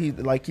think that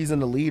he's in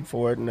the lead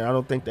for it, and I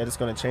don't think that it's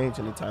going to change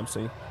anytime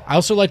soon. I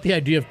also like the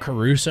idea of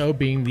Caruso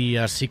being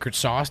the secret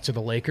sauce to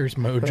the Lakers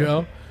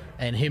mojo,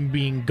 and him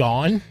being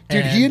gone.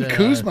 Dude, he and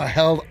Kuzma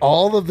held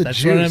all of the That's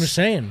juice. what I'm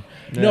saying.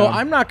 No,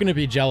 I'm not going to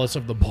be jealous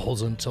of the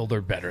Bulls until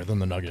they're better than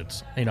the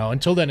Nuggets.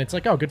 Until then, it's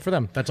like, oh, good for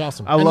them. That's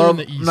awesome. I'm And they're in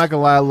the not East.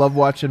 gonna lie, I love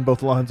watching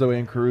both Lonzo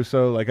and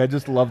Caruso. Like I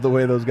just love the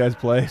way those guys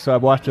play. So I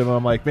watched them and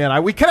I'm like,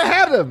 man, we could have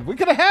had him. We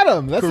could have had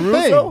him. That's the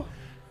Caruso? thing.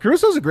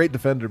 Caruso's a great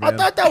defender, man. I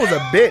thought that was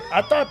a bit.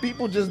 I thought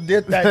people just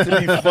did that to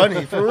be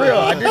funny. For real,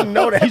 I didn't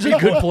know that. He's a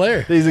good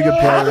player. He's a good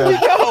player.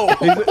 man.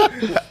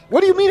 Yo,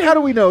 What do you mean? How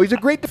do we know? He's a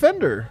great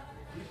defender.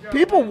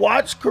 people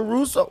watch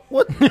Caruso.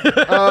 What?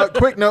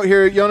 Quick note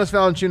here: Jonas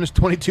Valanciunas,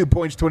 22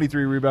 points,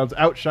 23 rebounds,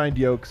 outshined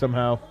Yoke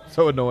somehow.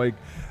 So annoying.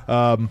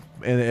 And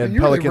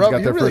Pelicans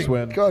got their first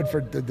win. Good for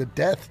the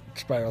death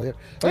spiral here.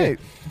 Hey,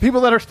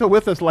 people that are still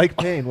with us like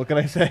pain. What can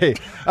I say?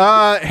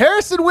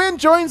 Harrison Wind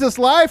joins us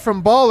live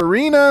from Ball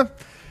Arena.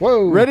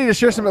 Whoa. Ready to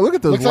share some. Look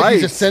at those Looks lights. like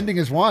he's ascending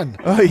as one.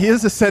 Oh, he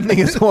is ascending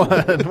as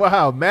one.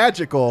 Wow,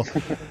 magical.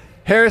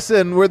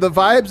 Harrison, were the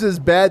vibes as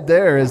bad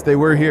there as they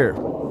were here?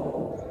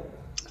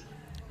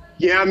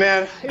 Yeah,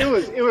 man, it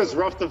was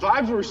rough. The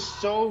vibes were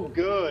so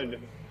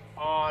good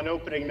on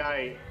opening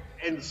night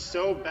and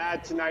so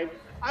bad tonight.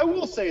 I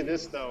will say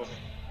this, though.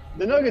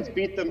 The Nuggets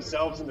beat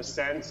themselves in a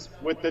sense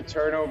with the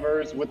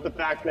turnovers, with the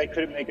fact they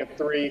couldn't make a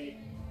three.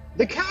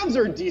 The Cavs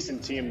are a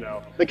decent team,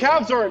 though. The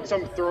Cavs aren't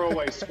some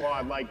throwaway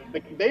squad. Like,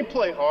 they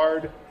play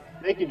hard.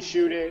 They can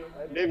shoot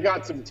it. They've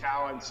got some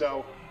talent.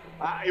 So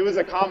it was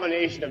a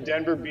combination of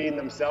Denver beating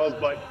themselves,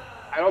 but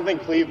I don't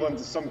think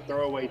Cleveland's some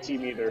throwaway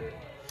team either.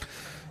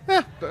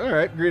 Yeah, all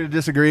right. Agree to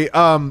disagree.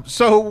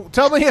 So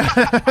tell me,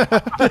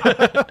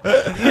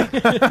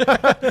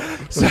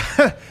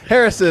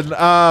 Harrison,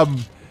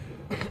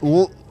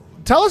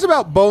 tell us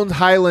about Bones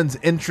Hyland's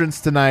entrance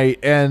tonight.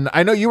 And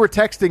I know you were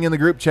texting in the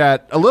group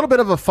chat. A little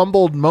bit of a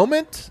fumbled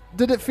moment,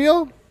 did it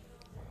feel?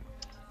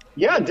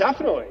 Yeah,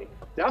 definitely.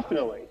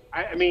 Definitely.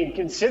 I mean,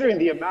 considering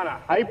the amount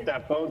of hype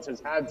that Bones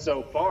has had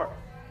so far.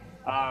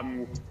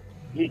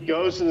 He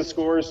goes to the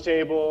scorer's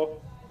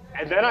table.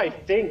 And then I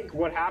think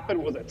what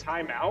happened was a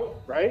timeout,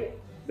 right?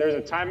 There's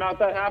a timeout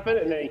that happened,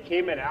 and then he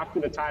came in after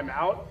the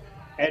timeout,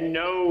 and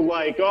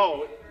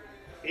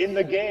in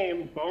the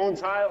game, Bones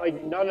High,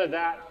 like none of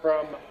that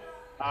from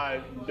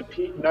the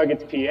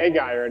Nuggets PA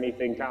guy or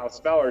anything, Kyle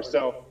Speller.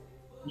 So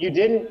you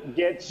didn't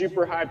get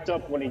super hyped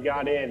up when he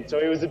got in. So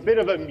it was a bit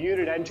of a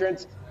muted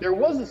entrance. There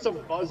wasn't some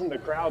buzz in the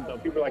crowd, though.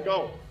 People were like,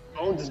 oh,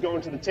 Bones is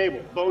going to the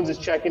table. Bones is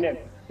checking in.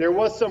 There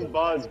was some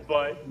buzz,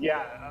 but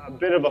yeah, a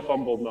bit of a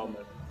fumbled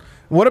moment.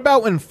 What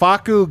about when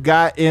Facu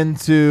got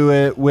into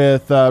it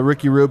with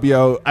Ricky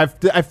Rubio? I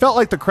felt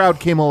like the crowd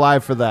came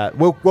alive for that.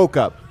 Woke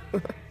up.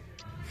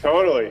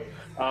 Totally.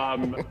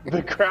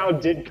 The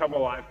crowd did come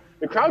alive.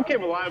 The crowd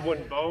came alive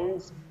when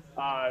Bones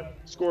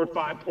scored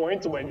 5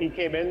 points when he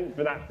came in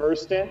for that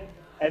first stint.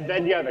 And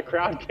then, yeah, the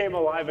crowd came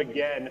alive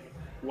again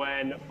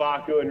when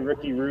Facu and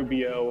Ricky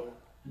Rubio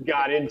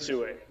got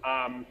into it.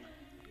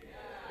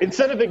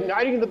 Instead of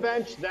igniting the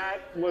bench, that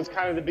was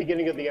kind of the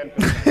beginning of the end.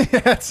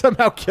 Yeah, it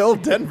somehow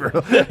killed Denver.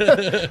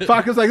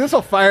 Facu's like, this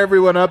will fire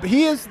everyone up.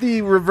 He is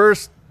the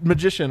reverse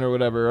magician or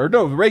whatever. Or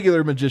no,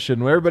 regular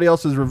magician where everybody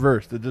else is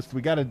reversed.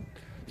 We got to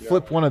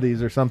flip one of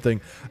these or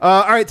something.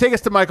 All right, take us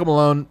to Michael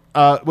Malone.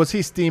 Was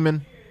he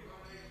steaming?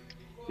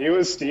 He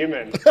was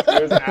steaming. He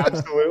was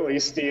absolutely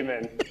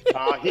steaming.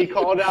 He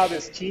called out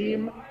his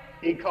team.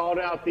 He called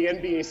out the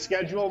NBA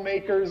schedule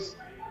makers.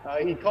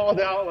 He called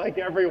out like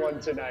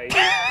everyone tonight.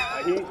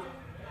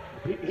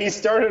 He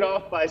started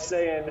off by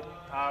saying,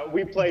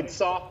 we played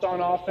soft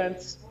on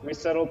offense. We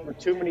settled for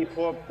too many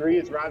pull-up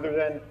threes rather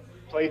than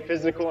play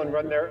physical and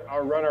run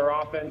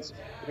our offense.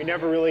 We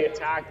never really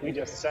attacked. We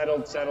just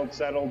settled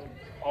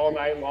all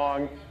night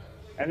long.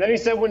 And then he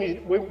said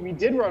when we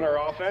did run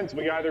our offense,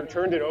 we either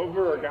turned it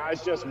over or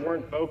guys just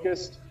weren't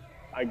focused.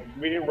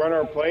 We didn't run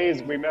our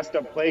plays. We messed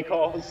up play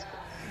calls.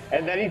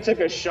 And then he took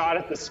a shot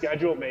at the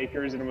schedule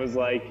makers and was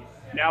like,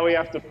 now we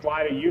have to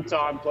fly to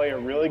Utah and play a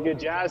really good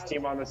Jazz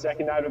team on the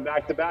second night of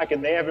back-to-back,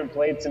 and they haven't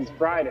played since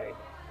Friday.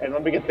 And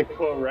let me get the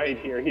quote right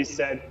here. He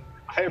said,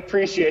 I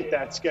appreciate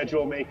that,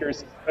 schedule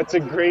makers. That's a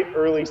great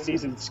early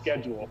season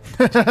schedule.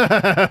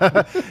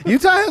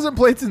 Utah hasn't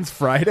played since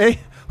Friday?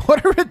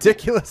 What a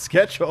ridiculous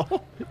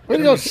schedule. Way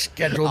to go,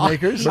 schedule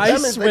makers. But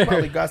that means they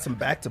probably got some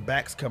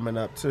back-to-backs coming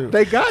up, too.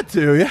 They got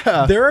to,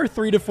 yeah. There are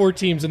 3 to 4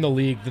 teams in the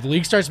league. The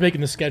league starts making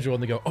the schedule,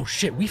 and they go, oh,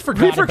 shit, we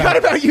forgot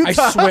about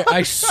Utah.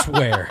 I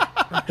swear.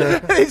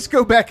 They just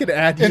go back and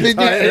add and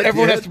Utah. then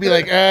everyone has to be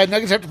like,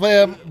 Nuggets have to play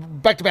them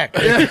back-to-back.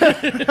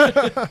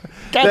 God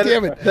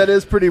damn it. That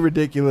is pretty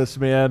ridiculous,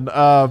 man.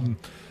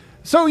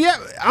 So, yeah,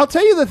 I'll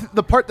tell you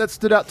the part that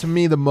stood out to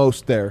me the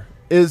most there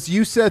is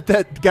you said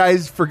that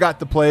guys forgot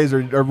the plays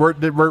or weren't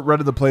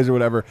running the plays or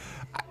whatever.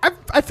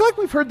 I feel like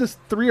we've heard this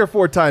 3 or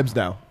 4 times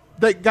now.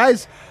 That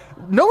guys,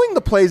 knowing the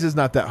plays is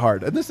not that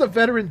hard. And this is a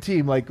veteran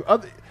team. Like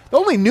the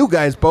only new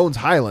guy is Bones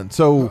Hyland.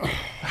 So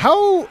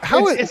how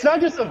it's not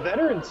just a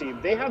veteran team.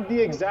 They have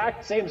the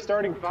exact same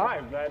starting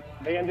 5 that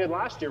they ended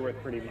last year with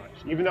pretty much,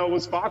 even though it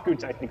was Facu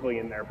technically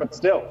in there, but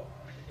still.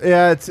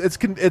 Yeah,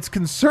 it's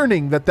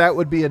concerning that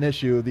would be an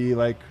issue.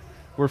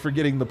 We're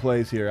forgetting the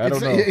plays here. I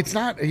don't know. It's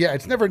not. Yeah,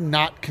 it's never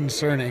not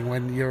concerning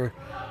when you're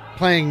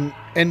playing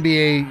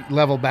NBA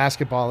level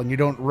basketball and you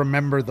don't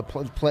remember the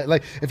play.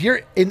 Like if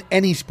you're in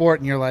any sport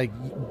and you're like,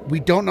 we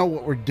don't know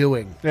what we're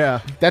doing. Yeah,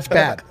 that's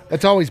bad.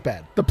 That's always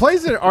bad. The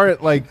plays that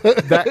aren't like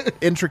that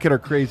intricate are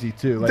crazy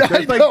too. Like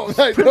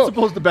there's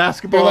principles to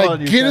basketball. They're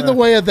like, get in the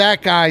way of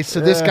that guy so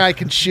this guy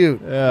can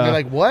shoot. Yeah. You're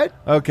like, what?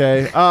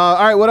 Okay. All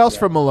right. What else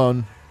from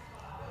Malone?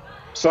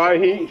 So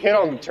he hit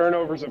on the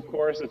turnovers, of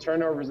course. The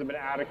turnovers have been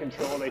out of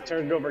control. They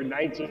turned it over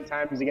 19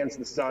 times against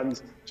the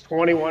Suns,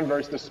 21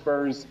 versus the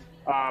Spurs.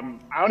 I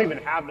don't even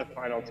have the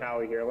final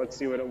tally here. Let's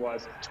see what it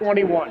was.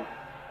 21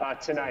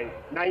 tonight.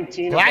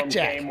 19 Blackjack. of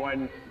them came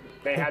when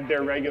they had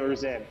their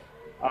regulars in.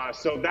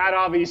 So that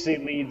obviously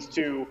leads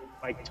to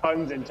like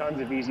tons and tons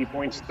of easy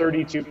points,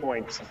 32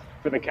 points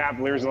for the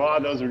Cavaliers. A lot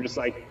of those were just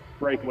like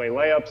breakaway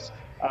layups.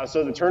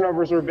 So the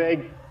turnovers were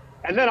big.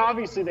 And then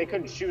obviously they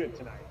couldn't shoot it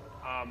tonight.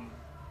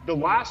 The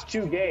last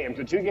two games,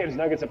 the 2 games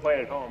Nuggets have played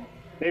at home,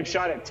 they've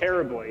shot it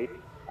terribly.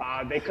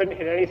 They couldn't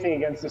hit anything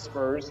against the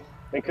Spurs.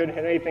 They couldn't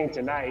hit anything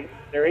tonight.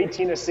 They're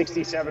 18 of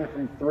 67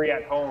 from 3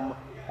 at home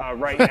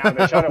right now.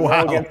 They shot it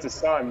well against the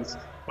Suns,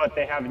 but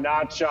they have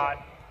not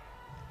shot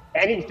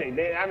anything.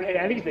 They haven't hit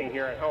anything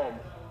here at home.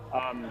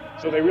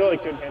 So they really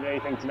couldn't hit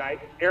anything tonight.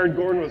 Aaron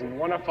Gordon was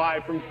 1 of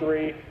 5 from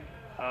 3.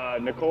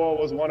 Nicole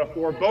was 1 of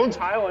 4. Bones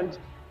Highland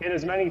hit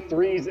as many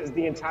threes as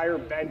the entire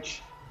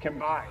bench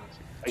combined,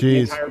 like the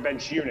entire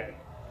bench unit.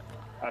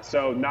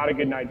 So not a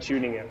good night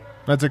shooting it.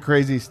 That's a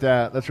crazy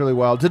stat. That's really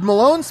wild. Did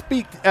Malone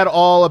speak at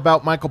all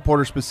about Michael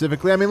Porter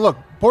specifically? I mean, look,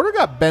 Porter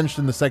got benched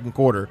in the second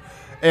quarter,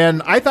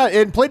 and I thought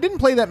didn't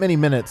play that many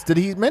minutes. Did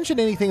he mention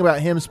anything about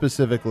him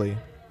specifically?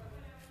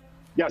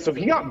 Yeah, so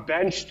he got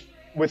benched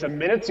with a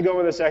minute to go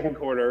in the second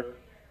quarter.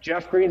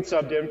 Jeff Green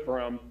subbed in for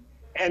him,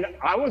 and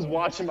I was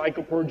watching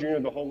Michael Porter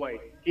Jr. the whole way.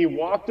 He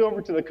walked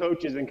over to the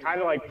coaches and kind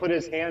of like put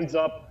his hands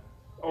up,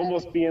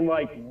 almost being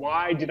like,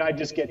 why did I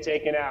just get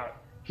taken out?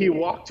 He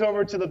walked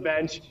over to the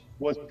bench,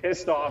 was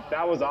pissed off.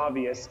 That was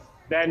obvious.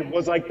 Then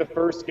was like the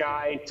first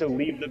guy to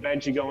leave the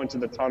bench and go into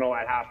the tunnel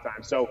at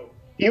halftime. So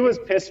he was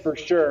pissed for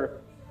sure.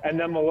 And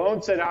then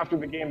Malone said after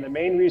the game, the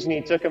main reason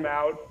he took him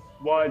out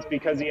was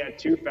because he had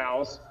 2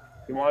 fouls.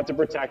 He wanted to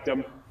protect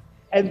him.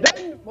 And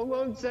then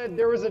Malone said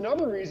there was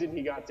another reason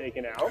he got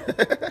taken out.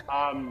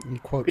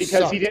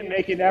 Because he didn't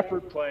make an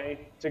effort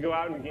play to go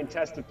out and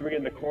contest the 3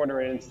 in the corner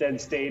and instead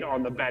stayed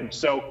on the bench.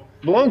 So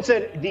Malone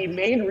said the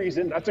main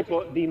reason, that's a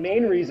quote, the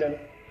main reason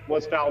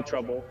was foul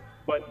trouble,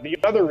 but the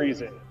other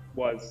reason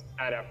was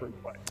at effort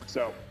play.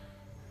 So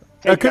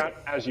take that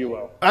as you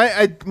will.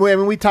 I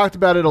mean, we talked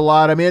about it a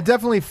lot. I mean, it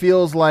definitely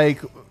feels like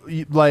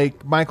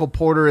Michael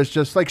Porter is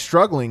just like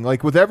struggling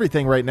like with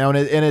everything right now, and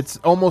it's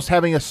almost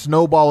having a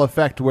snowball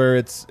effect where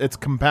it's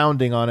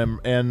compounding on him.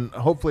 And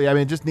hopefully, I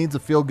mean, it just needs a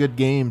feel good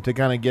game to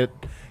kind of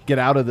get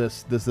out of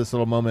this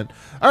little moment.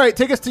 All right,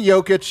 take us to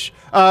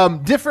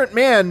Jokic. Different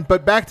man,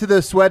 but back to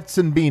the sweats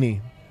and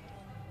beanie.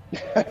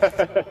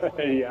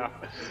 Yeah,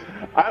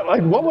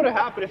 what would have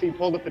happened if he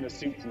pulled up in a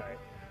suit tonight?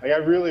 Like I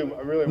really.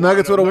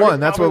 Nuggets would have won.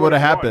 That's what would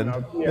have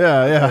happened.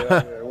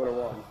 Yeah. Would have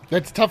won.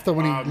 That's tough though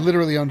when he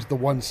literally owns the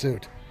one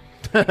suit.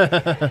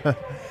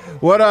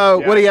 What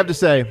do you have to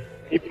say?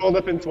 He pulled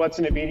up in sweats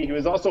and a beanie. He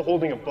was also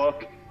holding a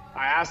book.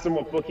 I asked him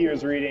what book he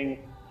was reading.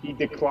 He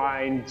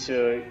declined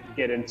to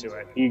get into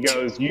it. He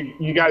goes,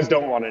 "You guys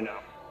don't want to know."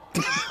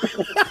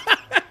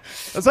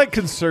 That's like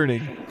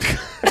concerning.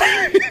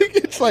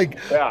 It's like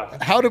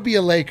how to be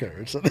a Laker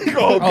or something.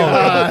 Oh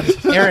God,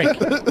 Eric,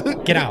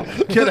 get out.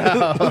 Get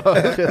out.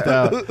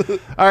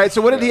 All right.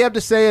 So what did he have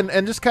to say?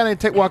 And just kind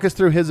of walk us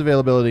through his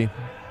availability.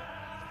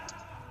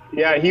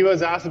 Yeah, he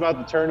was asked about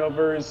the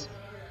turnovers,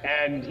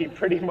 and he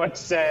pretty much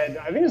said,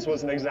 I think this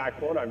was an exact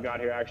quote I've got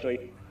here,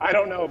 actually. I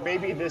don't know,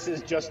 maybe this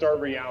is just our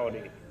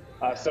reality.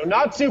 So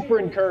not super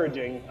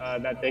encouraging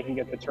that they can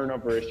get the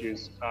turnover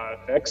issues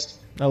fixed.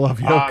 I love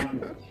Yoke.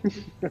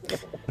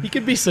 He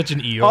could be such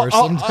an Eeyore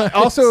sometimes.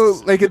 Also,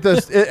 like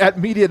at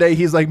Media Day,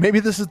 he's like, maybe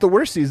this is the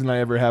worst season I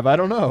ever have. I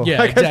don't know. Yeah,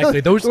 like,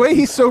 exactly. The way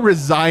he's so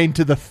resigned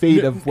to the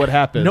fate of what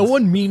happens. No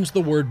one means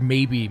the word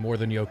maybe more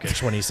than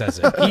Jokic when he says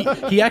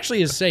it. He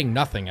actually is saying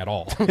nothing at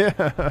all.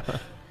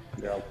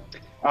 Yeah.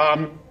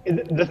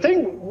 The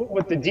thing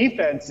with the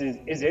defense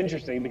is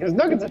interesting because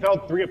Nuggets have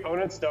held 3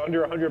 opponents to under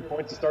 100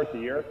 points to start the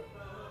year.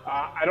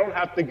 I don't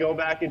have to go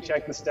back and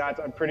check the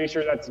stats. I'm pretty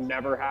sure that's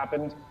never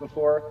happened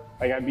before.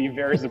 Like, I'd be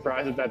very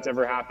surprised if that's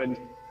ever happened.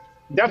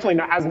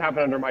 Definitely hasn't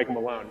happened under Mike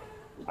Malone,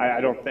 I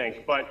don't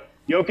think. But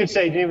Jokic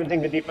said he didn't even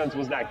think the defense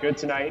was that good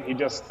tonight. He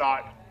just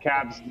thought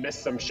Cavs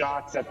missed some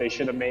shots that they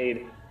should have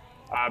made.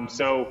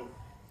 So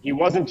he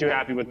wasn't too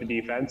happy with the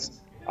defense.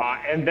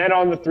 And then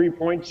on the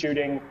 3-point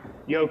shooting,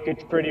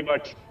 Jokic pretty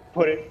much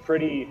put it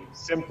pretty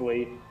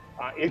simply.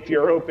 If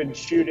you're open,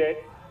 shoot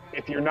it.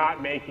 If you're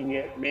not making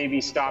it,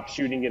 maybe stop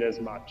shooting it as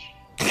much.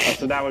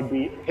 So that would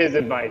be his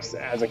advice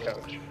as a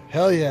coach.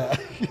 Hell yeah.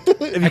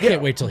 I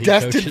can't wait till he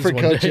Destined coaches for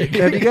one coaching. day.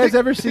 Have you guys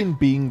ever seen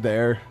Being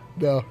There?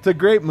 No. It's a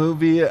great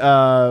movie.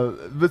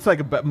 It's like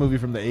a movie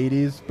from the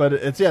 80s, but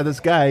it's this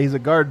guy, he's a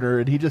gardener,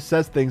 and he just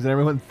says things, and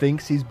everyone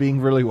thinks he's being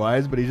really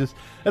wise, but it's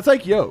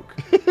like Yoke.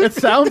 It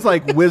sounds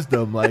like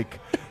wisdom, like,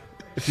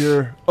 if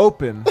you're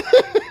open,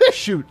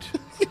 shoot.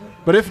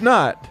 But if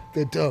not,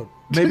 They don't.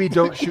 maybe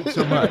don't shoot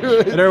so much.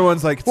 And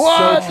everyone's like, it's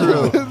What? so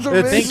true. It's It's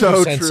amazing.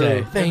 so Thank you,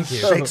 Sensei. true. Thank you.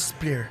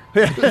 Shakespeare.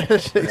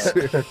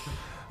 Shakespeare.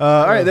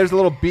 All right, there's a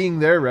little Being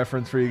There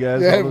reference for you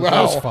guys. Yeah, All those- wow.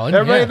 That was fun.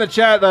 Everybody yeah. in the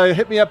chat,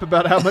 hit me up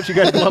about how much you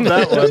guys love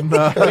that one.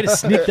 Way to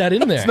sneak that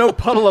in there. It's no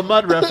Puddle of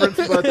Mud reference,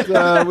 but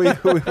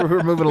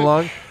we're moving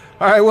along.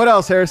 All right, what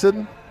else,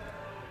 Harrison?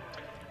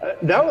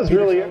 That was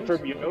really it for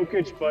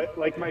Jokic, but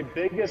like my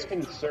biggest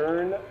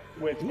concern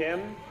with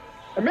him,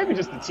 or maybe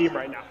just the team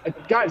right now,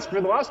 guys,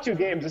 for the last 2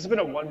 games, this has been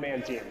a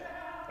one-man team.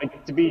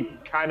 Like, to be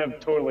kind of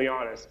totally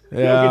honest,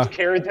 Yeah. Jokic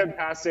carried them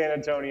past San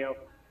Antonio.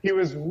 he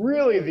was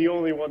really the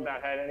only one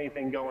that had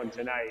anything going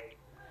tonight.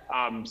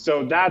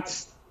 So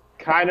that's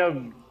kind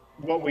of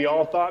what we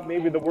all thought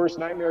maybe the worst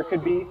nightmare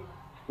could be,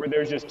 where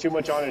there's just too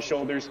much on his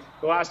shoulders.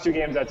 The last 2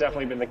 games, that's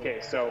definitely been the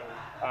case. So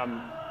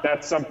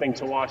that's something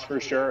to watch for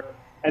sure.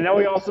 And then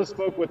we also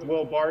spoke with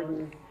Will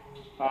Barton,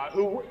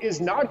 who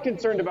is not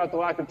concerned about the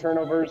lack of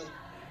turnovers.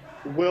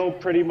 Will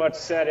pretty much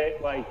said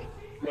it like,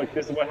 look,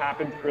 this is what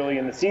happened early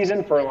in the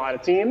season for a lot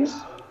of teams.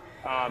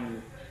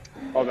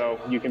 Although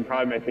you can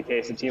probably make the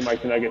case a team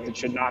like the Nuggets, it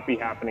should not be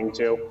happening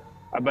to.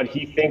 But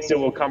he thinks it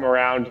will come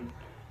around.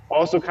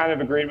 Also kind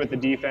of agreed with the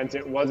defense.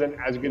 It wasn't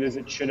as good as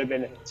it should have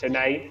been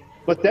tonight.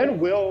 But then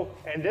Will,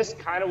 and this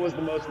kind of was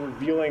the most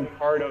revealing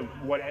part of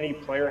what any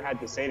player had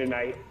to say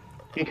tonight,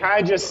 he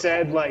kind of just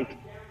said, like,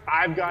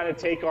 I've got to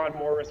take on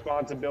more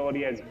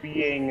responsibility as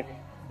being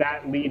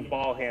that lead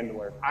ball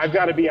handler. I've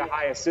got to be a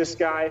high assist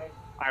guy.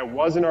 I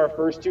was in our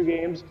first 2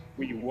 games.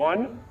 We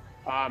won.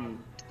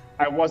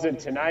 I wasn't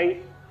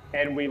tonight,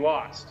 and we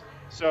lost.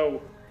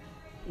 So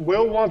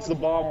Will wants the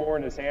ball more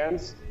in his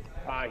hands.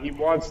 He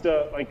wants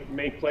to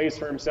make plays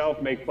for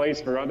himself, make plays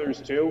for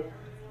others too.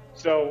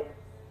 So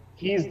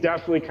he's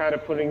definitely kind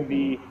of putting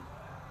the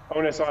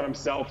onus on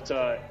himself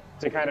to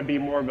kind of be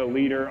more of a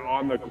leader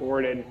on the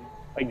court and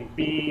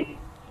be,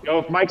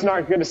 if Mike's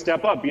not going to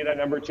step up, be that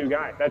number 2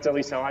 guy. That's at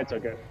least how I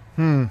took it.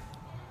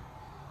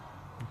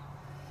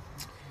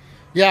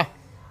 Yeah.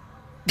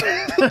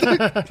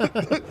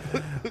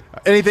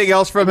 Anything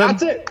else from him?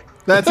 That's it.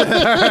 That's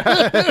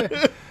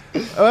it.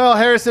 Well,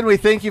 Harrison, we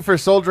thank you for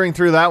soldiering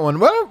through that one.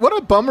 What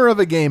a bummer of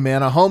a game,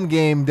 man. A home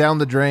game down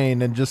the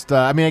drain. And just,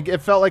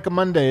 it felt like a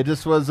Monday. It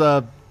just was,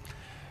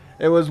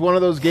 it was one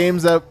of those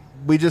games that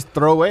we just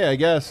throw away, I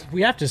guess.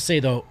 We have to say,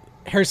 though,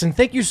 Harrison,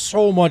 thank you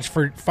so much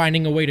for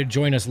finding a way to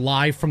join us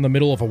live from the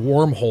middle of a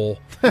wormhole.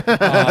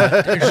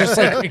 It's just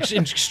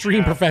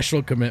extreme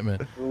professional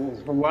commitment.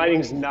 The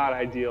lighting's not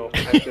ideal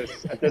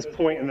at this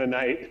point in the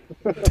night.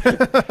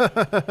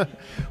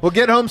 Well,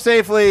 get home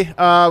safely.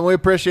 We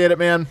appreciate it,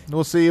 man.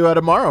 We'll see you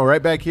tomorrow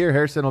right back here.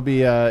 Harrison will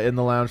be in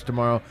the lounge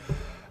tomorrow.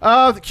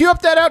 Cue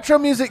up that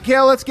outro music,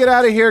 Kale. Let's get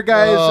out of here,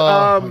 guys.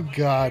 Oh, my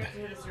God.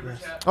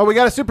 Oh, we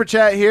got a super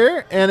chat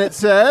here, and it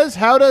says,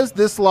 how does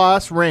this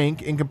loss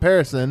rank in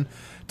comparison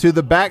to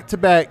the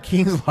back-to-back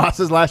Kings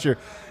losses last year?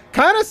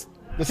 Kind of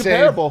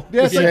comparable. Same.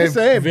 Yeah, it's the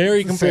same.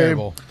 Very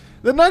comparable.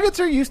 The Nuggets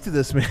are used to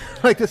this, man.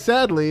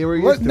 Sadly, we're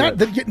used to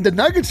it. The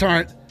Nuggets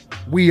aren't.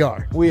 We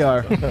are. We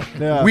are.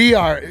 Yeah. We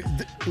are.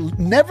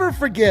 Never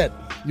forget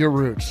your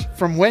roots,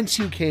 from whence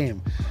you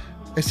came.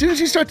 As soon as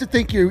you start to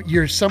think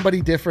you're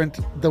somebody different,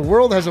 the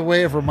world has a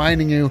way of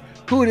reminding you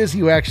who it is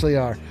you actually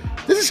are.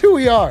 This is who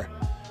we are.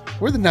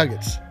 We're the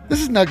Nuggets. This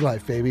is Nug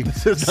Life, baby.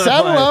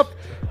 Saddle up.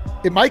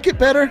 It might get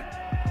better.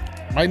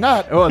 Might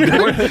not. Oh,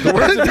 the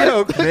word's a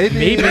joke.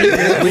 Maybe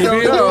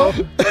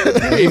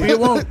it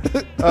won't.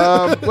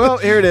 Well,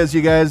 here it is,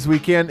 you guys. We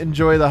can't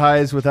enjoy the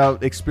highs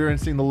without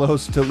experiencing the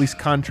lows to at least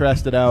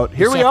contrast it out.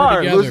 Here we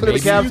are, together, losing to the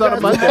Cavs on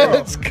a Monday.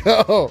 Let's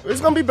go.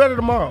 It's going to be better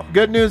tomorrow.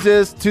 Good news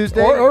is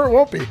Tuesday. Or it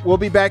won't be. We'll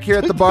be back here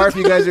at the bar. If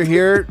you guys are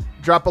here,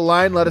 drop a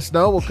line. Let us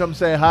know. We'll come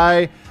say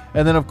hi.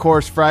 And then, of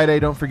course,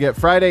 Friday, don't forget,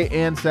 Friday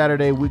and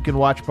Saturday, weekend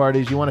watch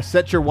parties. You want to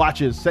set your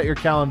watches, set your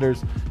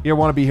calendars. You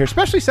want to be here,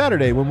 especially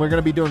Saturday when we're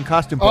going to be doing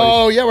costume parties.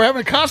 Oh, yeah, we're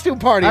having a costume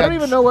party. I don't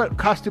even know what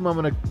costume I'm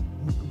going to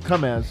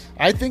come as.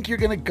 I think you're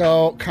going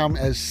to come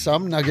as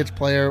some Nuggets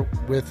player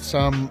with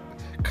some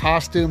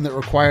costume that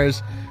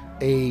requires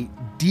a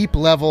deep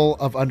level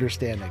of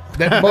understanding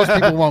that most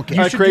people won't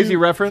get. A crazy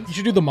reference? You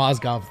should do the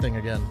Mozgov thing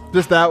again.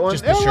 Just that one?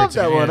 Just the I love shirts.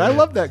 that one. Yeah, I yeah.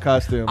 love that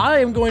costume. I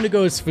am going to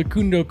go as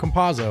Facundo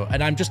Campazzo,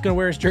 and I'm just going to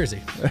wear his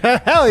jersey.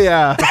 Hell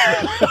yeah.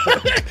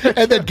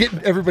 And then getting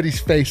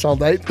everybody's face all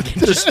night.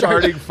 Just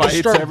starting fights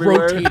Start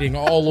everywhere. rotating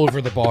all over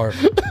the bar.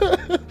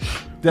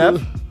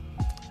 Deb?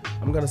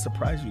 I'm going to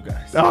surprise you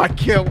guys. Oh, I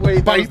can't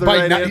wait. That was the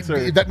right not,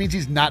 answer. that means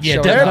he's not Yeah,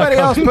 showing Deb- up. Everybody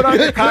else, put on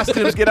your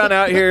costumes. Get on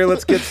out here.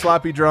 Let's get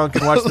sloppy drunk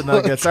and watch the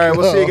Nuggets. All right,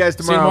 we'll see you guys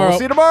tomorrow. tomorrow. We'll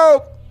see you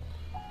tomorrow.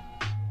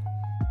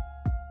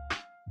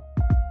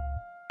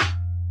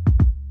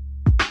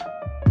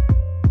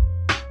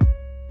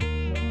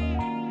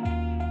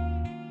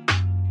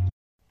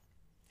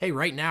 Hey,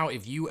 right now,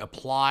 if you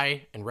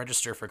apply and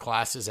register for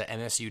classes at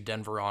MSU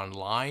Denver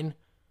Online,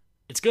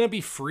 it's going to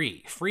be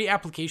free. Free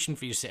application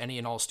fees to any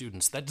and all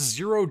students. That's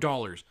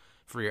 $0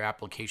 for your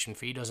application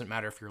fee. Doesn't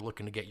matter if you're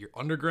looking to get your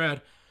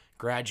undergrad,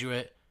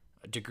 graduate,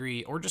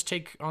 degree, or just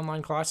take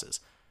online classes.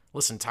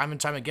 Listen, time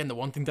and time again, the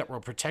one thing that will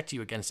protect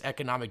you against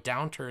economic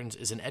downturns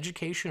is an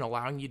education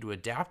allowing you to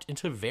adapt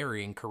into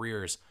varying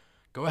careers.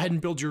 Go ahead and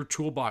build your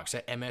toolbox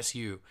at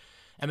MSU.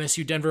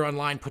 MSU Denver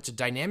Online puts a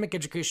dynamic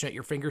education at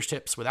your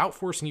fingertips without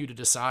forcing you to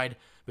decide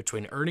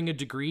between earning a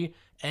degree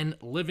and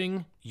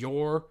living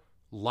your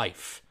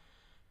life.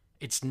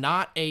 It's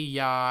not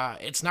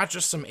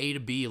just some A to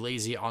B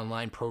lazy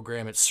online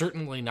program. It's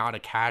certainly not a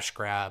cash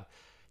grab.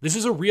 This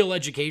is a real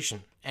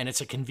education, and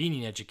it's a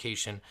convenient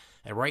education.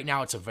 And right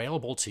now, it's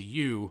available to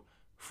you.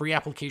 Free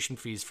application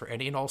fees for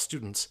any and all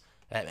students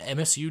at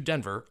MSU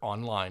Denver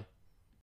Online.